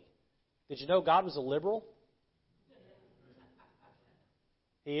liberally. Did you know God was a liberal?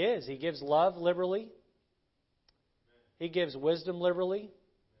 He is. He gives love liberally. He gives wisdom liberally.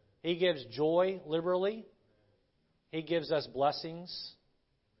 He gives joy liberally. He gives us blessings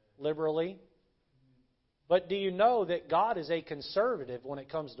liberally. But do you know that God is a conservative when it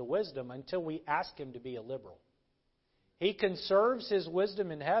comes to wisdom until we ask Him to be a liberal? He conserves His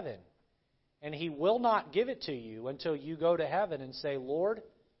wisdom in heaven, and He will not give it to you until you go to heaven and say, Lord,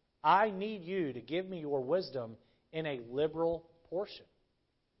 I need you to give me your wisdom in a liberal portion.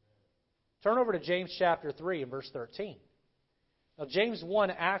 Turn over to James chapter 3 and verse 13. Now, James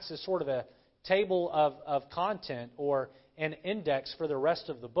 1 acts as sort of a table of content or an index for the rest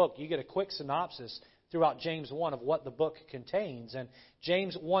of the book. You get a quick synopsis throughout James 1 of what the book contains. And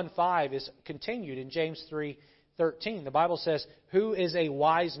James 1:5 is continued in James 3:13. The Bible says, who is a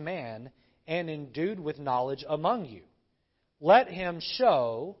wise man and endued with knowledge among you? Let him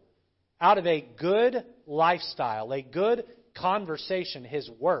show out of a good lifestyle, a good conversation, his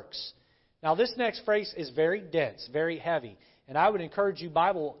works. Now, this next phrase is very dense, very heavy. And I would encourage you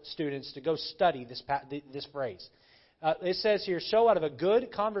Bible students to go study this phrase. It says here, show out of a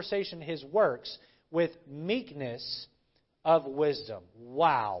good conversation his works with meekness of wisdom.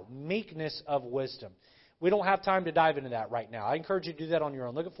 Wow, meekness of wisdom. We don't have time to dive into that right now. I encourage you to do that on your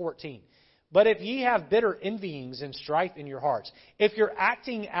own. Look at 14. But if ye have bitter envyings and strife in your hearts, if you're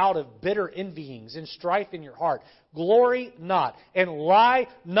acting out of bitter envyings and strife in your heart, glory not and lie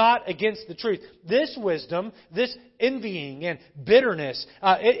not against the truth. This wisdom, this envying and bitterness,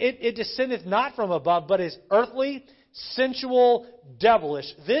 it descendeth not from above, but is earthly, sensual, devilish.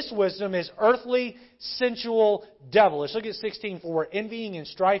 This wisdom is earthly, sensual, devilish. Look at 16. For where envying and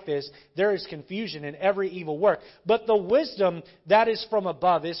strife is, there is confusion in every evil work. But the wisdom that is from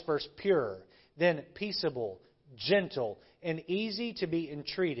above is first pure, then peaceable, gentle, and easy to be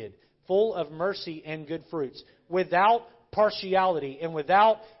entreated, full of mercy and good fruits, without partiality and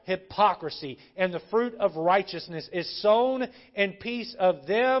without hypocrisy. And the fruit of righteousness is sown in peace of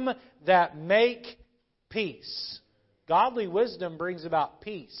them that make peace. Godly wisdom brings about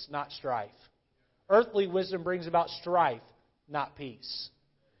peace, not strife. Earthly wisdom brings about strife, not peace.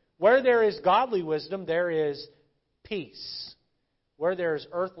 Where there is godly wisdom, there is peace. Where there is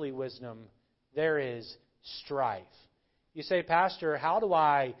earthly wisdom, there is strife. You say, Pastor, how do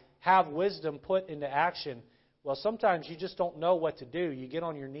I have wisdom put into action? Well, sometimes you just don't know what to do. You get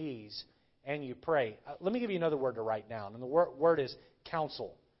on your knees and you pray. Let me give you another word to write down. And the word is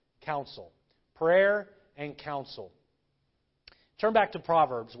counsel. Counsel. Prayer and counsel. Turn back to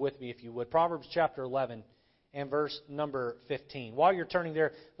Proverbs with me, if you would. Proverbs chapter 11 and verse number 15. While you're turning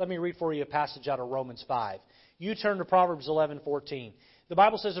there, let me read for you a passage out of Romans 5. You turn to Proverbs 11:14. The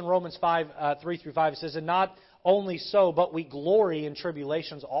Bible says in Romans 5, 3 through 5, it says, and not only so, but we glory in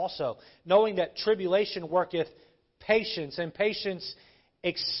tribulations also, knowing that tribulation worketh patience, and patience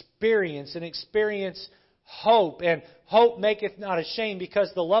experience, and experience hope, and hope maketh not ashamed,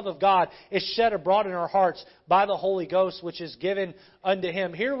 because the love of God is shed abroad in our hearts by the Holy Ghost, which is given unto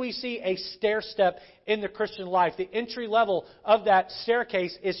Him. Here we see a stair step in the Christian life. The entry level of that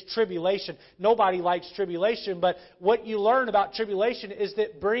staircase is tribulation. Nobody likes tribulation, but what you learn about tribulation is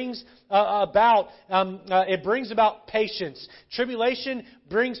that it brings about patience. Tribulation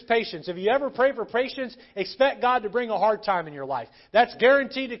brings patience. If you ever pray for patience, expect God to bring a hard time in your life. That's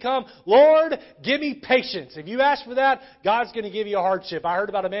guaranteed to come. Lord, give me patience. If you ask for that, God's going to give you a hardship. I heard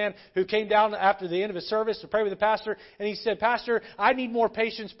about a man who came down after the end of his service to pray with the pastor, and he said, Pastor, I need more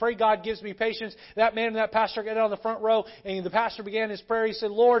patience. Pray God gives me patience. That man and that pastor got down on the front row, and the pastor began his prayer. He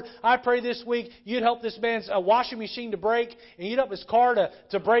said, Lord, I pray this week you'd help this man's washing machine to break, and you'd help his car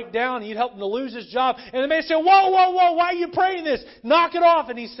to break down, and you'd help him to lose his job. And the man said, whoa, why are you praying this? Knock it off.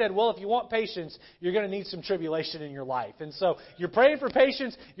 And he said, well, if you want patience, you're going to need some tribulation in your life. And so you're praying for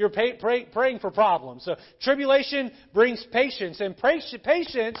patience, you're praying for problems. So tribulation brings patience, and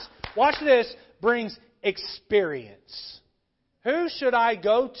patience, watch this, brings experience. Who should I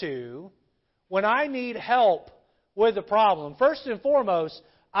go to when I need help with a problem? First and foremost,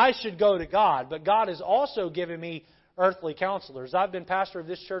 I should go to God. But God has also given me earthly counselors. I've been pastor of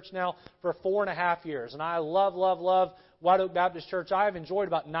this church now for 4.5 years. And I love White Oak Baptist Church. I have enjoyed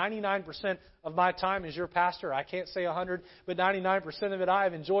about 99% of my time as your pastor. I can't say 100, but 99% of it, I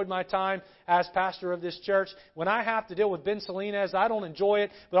have enjoyed my time as pastor of this church. When I have to deal with Ben Salinas, I don't enjoy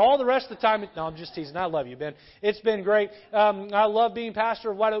it. But all the rest of the time, no, I'm just teasing. I love you, Ben. It's been great. I love being pastor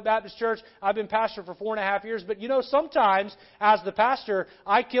of White Oak Baptist Church. I've been pastor for 4.5 years. But, sometimes as the pastor,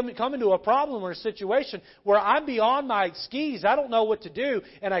 I come into a problem or a situation where I'm beyond my skis. I don't know what to do.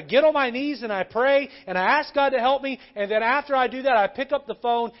 And I get on my knees and I pray and I ask God to help me. And then after I do that, I pick up the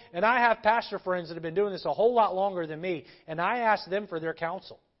phone and I have pastor friends that have been doing this a whole lot longer than me, and I ask them for their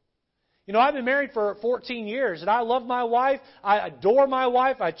counsel. I've been married for 14 years, and I love my wife. I adore my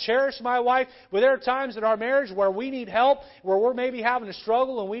wife. I cherish my wife. But there are times in our marriage where we need help, where we're maybe having a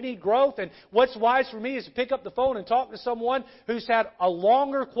struggle and we need growth. And what's wise for me is to pick up the phone and talk to someone who's had a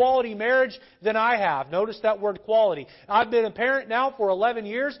longer quality marriage than I have. Notice that word quality. I've been a parent now for 11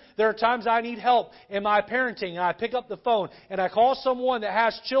 years. There are times I need help in my parenting, and I pick up the phone and I call someone that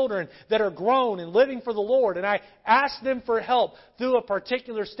has children that are grown and living for the Lord, and I ask them for help through a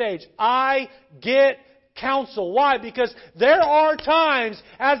particular stage. I get counsel. Why? Because there are times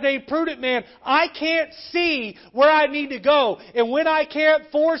as a prudent man, I can't see where I need to go. And when I can't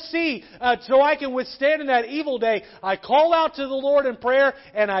foresee so I can withstand in that evil day, I call out to the Lord in prayer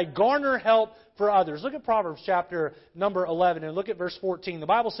and I garner help for others. Look at Proverbs chapter number 11 and look at verse 14. The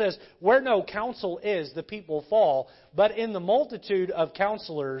Bible says, where no counsel is, the people fall, but in the multitude of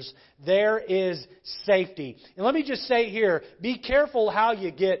counselors there is safety. And let me just say here, be careful how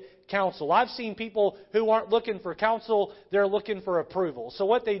you get counsel. I've seen people who aren't looking for counsel, they're looking for approval. So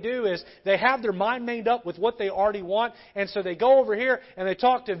what they do is they have their mind made up with what they already want, and so they go over here and they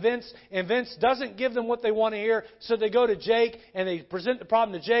talk to Vince, and Vince doesn't give them what they want to hear, so they go to Jake and they present the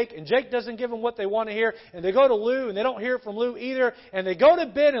problem to Jake, and Jake doesn't give them what they want to hear, and they go to Lou and they don't hear from Lou either, and they go to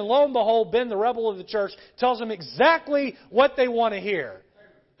Ben, and lo and behold, Ben, the rebel of the church, tells them exactly what they want to hear.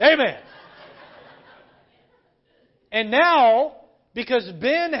 Amen. And now, because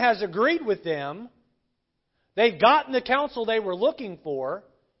Ben has agreed with them, they've gotten the counsel they were looking for.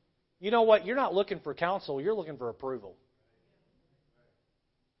 You know what? You're not looking for counsel. You're looking for approval.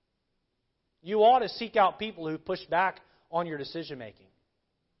 You ought to seek out people who push back on your decision making.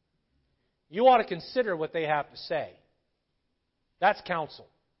 You ought to consider what they have to say. That's counsel.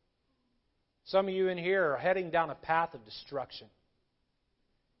 Some of you in here are heading down a path of destruction.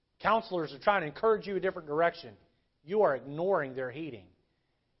 Counselors are trying to encourage you a different direction. You are ignoring their heeding.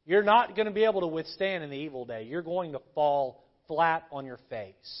 You're not going to be able to withstand in the evil day. You're going to fall flat on your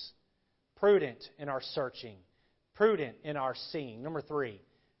face. Prudent in our searching. Prudent in our seeing. Number 3,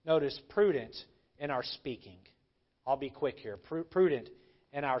 notice prudent in our speaking. I'll be quick here. Prudent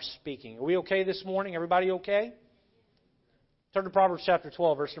and our speaking. Are we okay this morning? Everybody okay? Turn to Proverbs chapter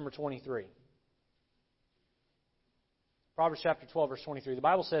 12, verse number 23. Proverbs chapter 12, verse 23. The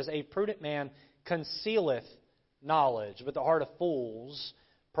Bible says, "A prudent man concealeth knowledge, but the heart of fools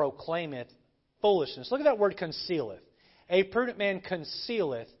proclaimeth foolishness." Look at that word concealeth. A prudent man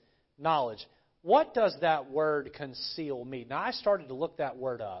concealeth knowledge. What does that word conceal mean? Now, I started to look that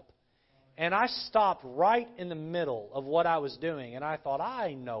word up, and I stopped right in the middle of what I was doing, and I thought,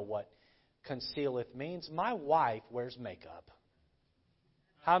 I know what concealeth means. My wife wears makeup.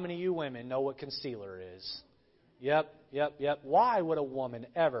 How many of you women know what concealer is? Yep. Why would a woman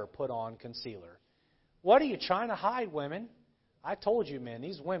ever put on concealer? What are you trying to hide, women? I told you, men,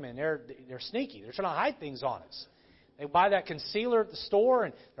 these women, they're sneaky. They're trying to hide things on us. They buy that concealer at the store,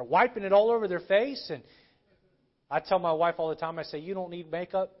 and they're wiping it all over their face. And I tell my wife all the time, I say, "You don't need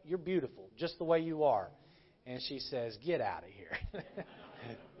makeup. You're beautiful, just the way you are." And she says, "Get out of here.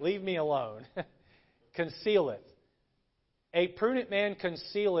 Leave me alone." Concealeth. A prudent man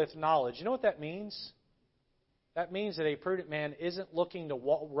concealeth knowledge. You know what that means? That means that a prudent man isn't looking to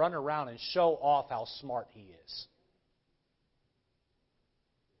run around and show off how smart he is.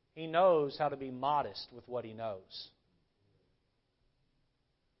 He knows how to be modest with what he knows.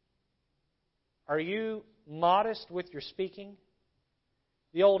 Are you modest with your speaking?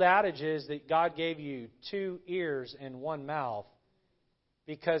 The old adage is that God gave you 2 ears and 1 mouth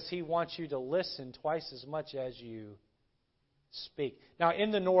because He wants you to listen twice as much as you speak. Now,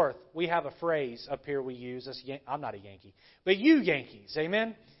 in the North, we have a phrase up here we use. I'm not a Yankee, but you Yankees,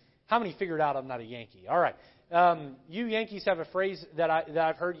 amen? How many figured out I'm not a Yankee? All right. You Yankees have a phrase that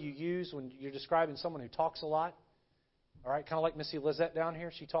I've heard you use when you're describing someone who talks a lot. All right, kind of like Missy Lizette down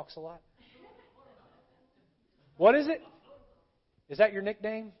here. She talks a lot. What is it? Is that your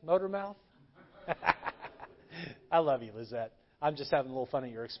nickname, Motor Mouth? I love you, Lizette. I'm just having a little fun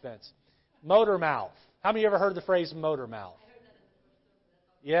at your expense. Motor Mouth. How many of you ever heard the phrase motor mouth?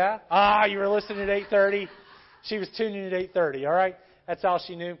 Yeah? You were listening at 8:30? She was tuning in at 8:30, all right? That's how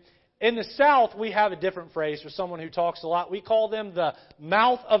she knew. In the South, we have a different phrase for someone who talks a lot. We call them the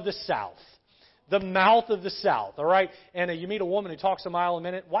mouth of the South. The mouth of the South, all right? And you meet a woman who talks a mile a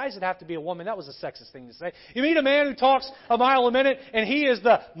minute. Why does it have to be a woman? That was a sexist thing to say. You meet a man who talks a mile a minute, and he is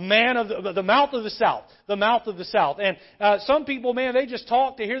the man of the mouth of the South. The mouth of the South. And some people, man, they just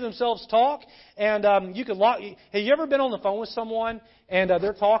talk to hear themselves talk. And you can have you ever been on the phone with someone, and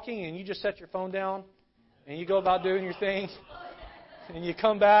they're talking, and you just set your phone down, and you go about doing your thing, and you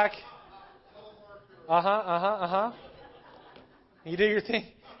come back. You do your thing.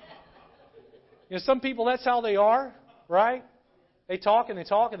 You know, some people, that's how they are, right? They talk and they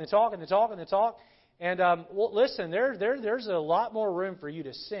talk and they talk and they talk and they talk. And well, listen, there's a lot more room for you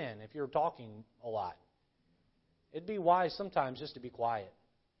to sin if you're talking a lot. It'd be wise sometimes just to be quiet.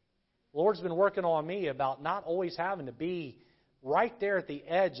 The Lord's been working on me about not always having to be right there at the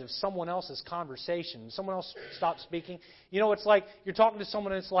edge of someone else's conversation. Someone else stops speaking. You know, it's like you're talking to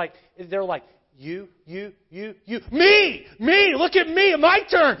someone and it's like, they're like, you, me, look at me, my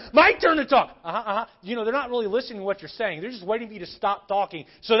turn to talk. You know, they're not really listening to what you're saying. They're just waiting for you to stop talking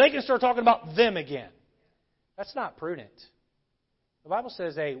so they can start talking about them again. That's not prudent. The Bible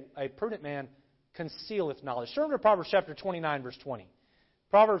says a prudent man concealeth knowledge. Turn to Proverbs chapter 29, verse 20.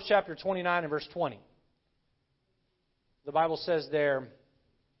 Proverbs chapter 29 and verse 20. The Bible says there,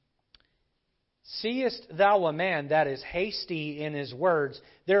 "Seest thou a man that is hasty in his words?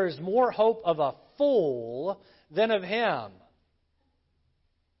 There is more hope of a fool than of him."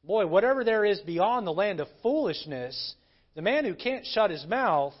 Boy, whatever there is beyond the land of foolishness, the man who can't shut his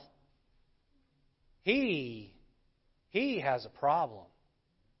mouth, he has a problem.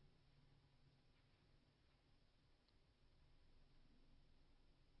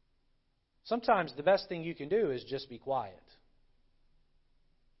 Sometimes the best thing you can do is just be quiet.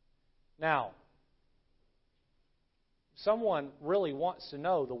 Now, someone really wants to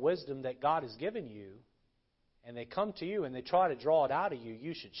know the wisdom that God has given you, and they come to you and they try to draw it out of you,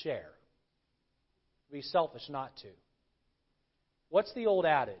 you should share. Be selfish not to. What's the old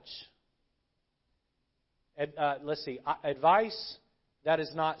adage? Let's see. Advice that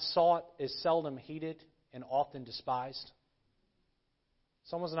is not sought is seldom heeded and often despised.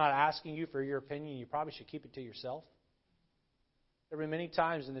 Someone's not asking you for your opinion, you probably should keep it to yourself. There have been many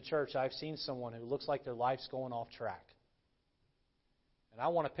times in the church I've seen someone who looks like their life's going off track. And I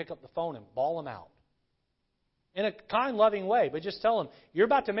want to pick up the phone and bawl them out. In a kind, loving way, but just tell them, you're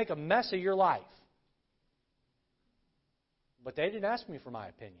about to make a mess of your life. But they didn't ask me for my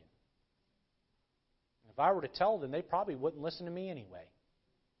opinion. If I were to tell them, they probably wouldn't listen to me anyway.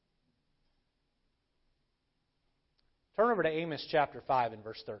 Turn over to Amos chapter 5 and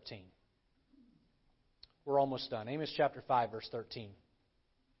verse 13. We're almost done. Amos chapter 5, verse 13.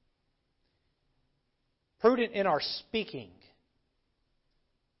 Prudent in our speaking.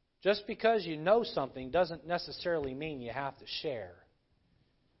 Just because you know something doesn't necessarily mean you have to share.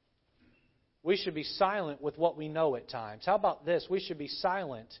 We should be silent with what we know at times. How about this? We should be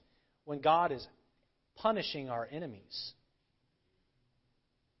silent when God is punishing our enemies.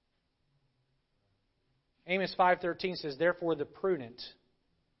 Amos 5:13 says, "Therefore the prudent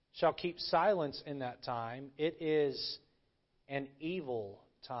shall keep silence in that time. It is an evil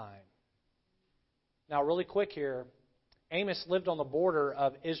time." Now, really quick here, Amos lived on the border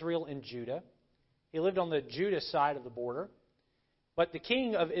of Israel and Judah. He lived on the Judah side of the border. But the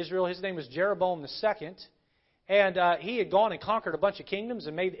king of Israel, his name was Jeroboam II, and he had gone and conquered a bunch of kingdoms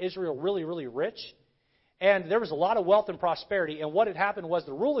and made Israel really, really rich. And there was a lot of wealth and prosperity. And what had happened was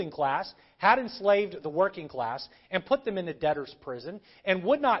the ruling class had enslaved the working class and put them in the debtor's prison and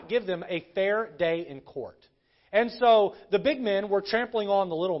would not give them a fair day in court. And so the big men were trampling on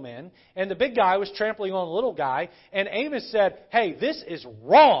the little men, and the big guy was trampling on the little guy. And Amos said, "Hey, this is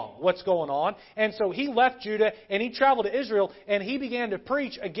wrong, what's going on." And so he left Judah, and he traveled to Israel, and he began to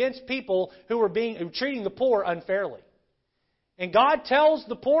preach against people who were treating the poor unfairly. And God tells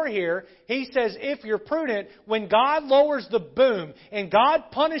the poor here, He says, if you're prudent, when God lowers the boom and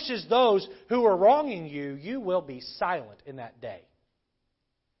God punishes those who are wronging you, you will be silent in that day.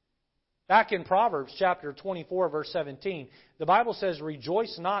 Back in Proverbs chapter 24, verse 17, the Bible says,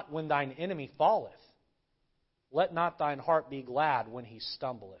 "Rejoice not when thine enemy falleth. Let not thine heart be glad when he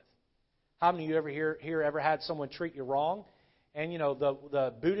stumbleth." How many of you here ever had someone treat you wrong? And,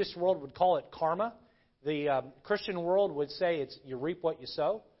 the Buddhist world would call it karma. The Christian world would say it's you reap what you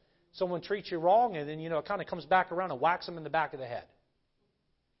sow. Someone treats you wrong, and then, it kind of comes back around and whacks them in the back of the head.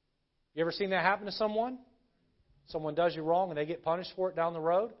 You ever seen that happen to someone? Someone does you wrong, and they get punished for it down the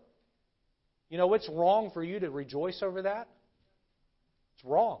road? It's wrong for you to rejoice over that. It's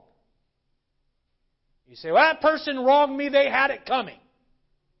wrong. You say, "Well, that person wronged me, they had it coming."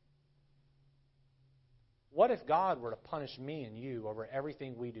 What if God were to punish me and you over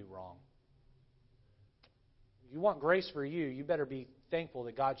everything we do wrong? If you want grace for you, you better be thankful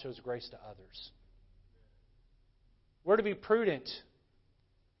that God shows grace to others. We're to be prudent.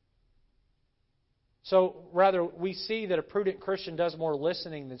 So, rather, we see that a prudent Christian does more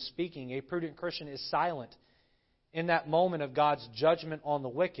listening than speaking. A prudent Christian is silent in that moment of God's judgment on the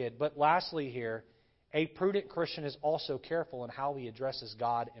wicked. But lastly here, a prudent Christian is also careful in how he addresses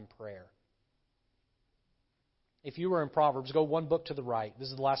God in prayer. If you were in Proverbs, go one book to the right. This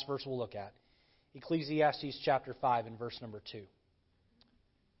is the last verse we'll look at. Ecclesiastes chapter 5 and verse number 2.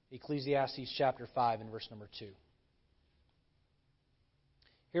 Ecclesiastes chapter 5 and verse number 2.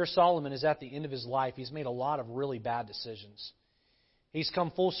 Here Solomon is at the end of his life. He's made a lot of really bad decisions. He's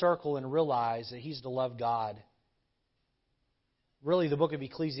come full circle and realized that he's to love God. Really, the book of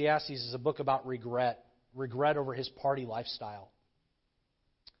Ecclesiastes is a book about regret over his party lifestyle.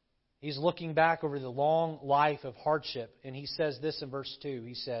 He's looking back over the long life of hardship, and he says this in verse 2.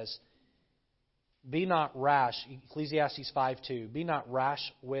 He says, "Be not rash," Ecclesiastes 5:2, "Be not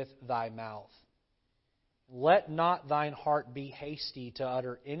rash with thy mouth. Let not thine heart be hasty to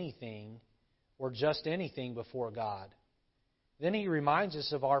utter anything or just anything before God." Then he reminds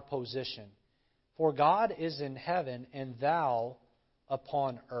us of our position. "For God is in heaven, and thou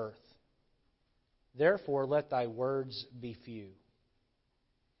upon earth. Therefore let thy words be few."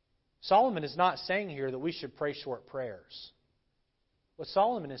 Solomon is not saying here that we should pray short prayers. What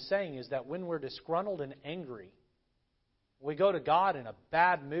Solomon is saying is that when we're disgruntled and angry, we go to God in a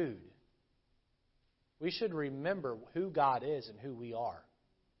bad mood, we should remember who God is and who we are.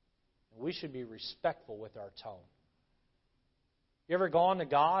 And we should be respectful with our tone. You ever gone to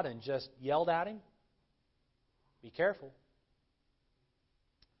God and just yelled at Him? Be careful.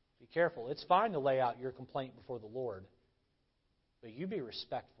 Be careful. It's fine to lay out your complaint before the Lord, but you be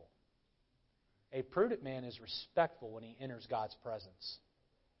respectful. A prudent man is respectful when he enters God's presence.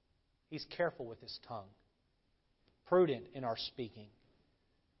 He's careful with his tongue. Prudent in our speaking.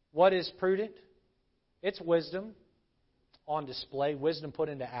 What is prudent? It's wisdom on display, wisdom put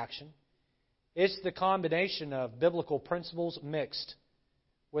into action. It's the combination of biblical principles mixed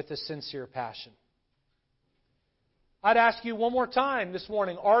with a sincere passion. I'd ask you one more time this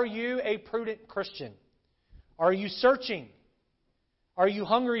morning, are you a prudent Christian? Are you searching? Are you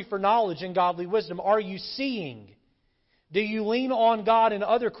hungry for knowledge and godly wisdom? Are you seeing? Do you lean on God and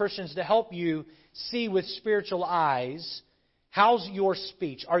other Christians to help you see with spiritual eyes? How's your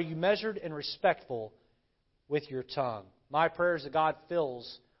speech? Are you measured and respectful with your tongue? My prayer is that God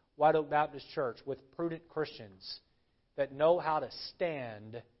fills White Oak Baptist Church with prudent Christians that know how to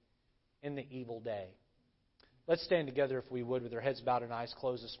stand in the evil day. Let's stand together, if we would, with our heads bowed and eyes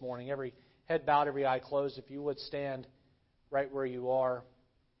closed this morning. Every head bowed, every eye closed. If you would stand right where you are.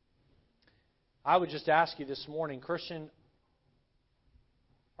 I would just ask you this morning, Christian,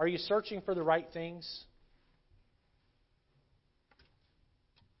 are you searching for the right things?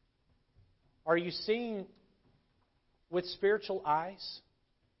 Are you seeing with spiritual eyes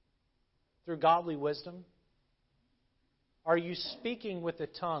through godly wisdom? Are you speaking with a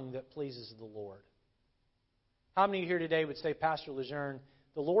tongue that pleases the Lord? How many here today would say, Pastor Lejeune,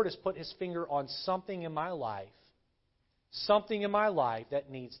 the Lord has put His finger on something in my life that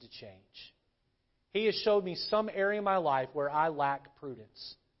needs to change. He has showed me some area in my life where I lack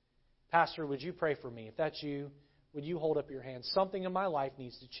prudence. Pastor, would you pray for me? If that's you, would you hold up your hand? Something in my life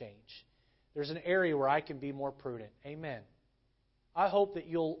needs to change. There's an area where I can be more prudent. Amen. I hope that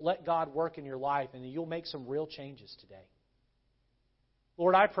you'll let God work in your life and that you'll make some real changes today.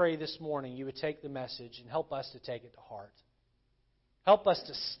 Lord, I pray this morning you would take the message and help us to take it to heart. Help us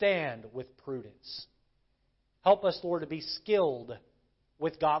to stand with prudence. Help us, Lord, to be skilled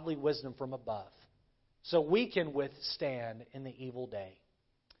with godly wisdom from above so we can withstand in the evil day.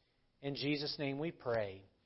 In Jesus' name we pray.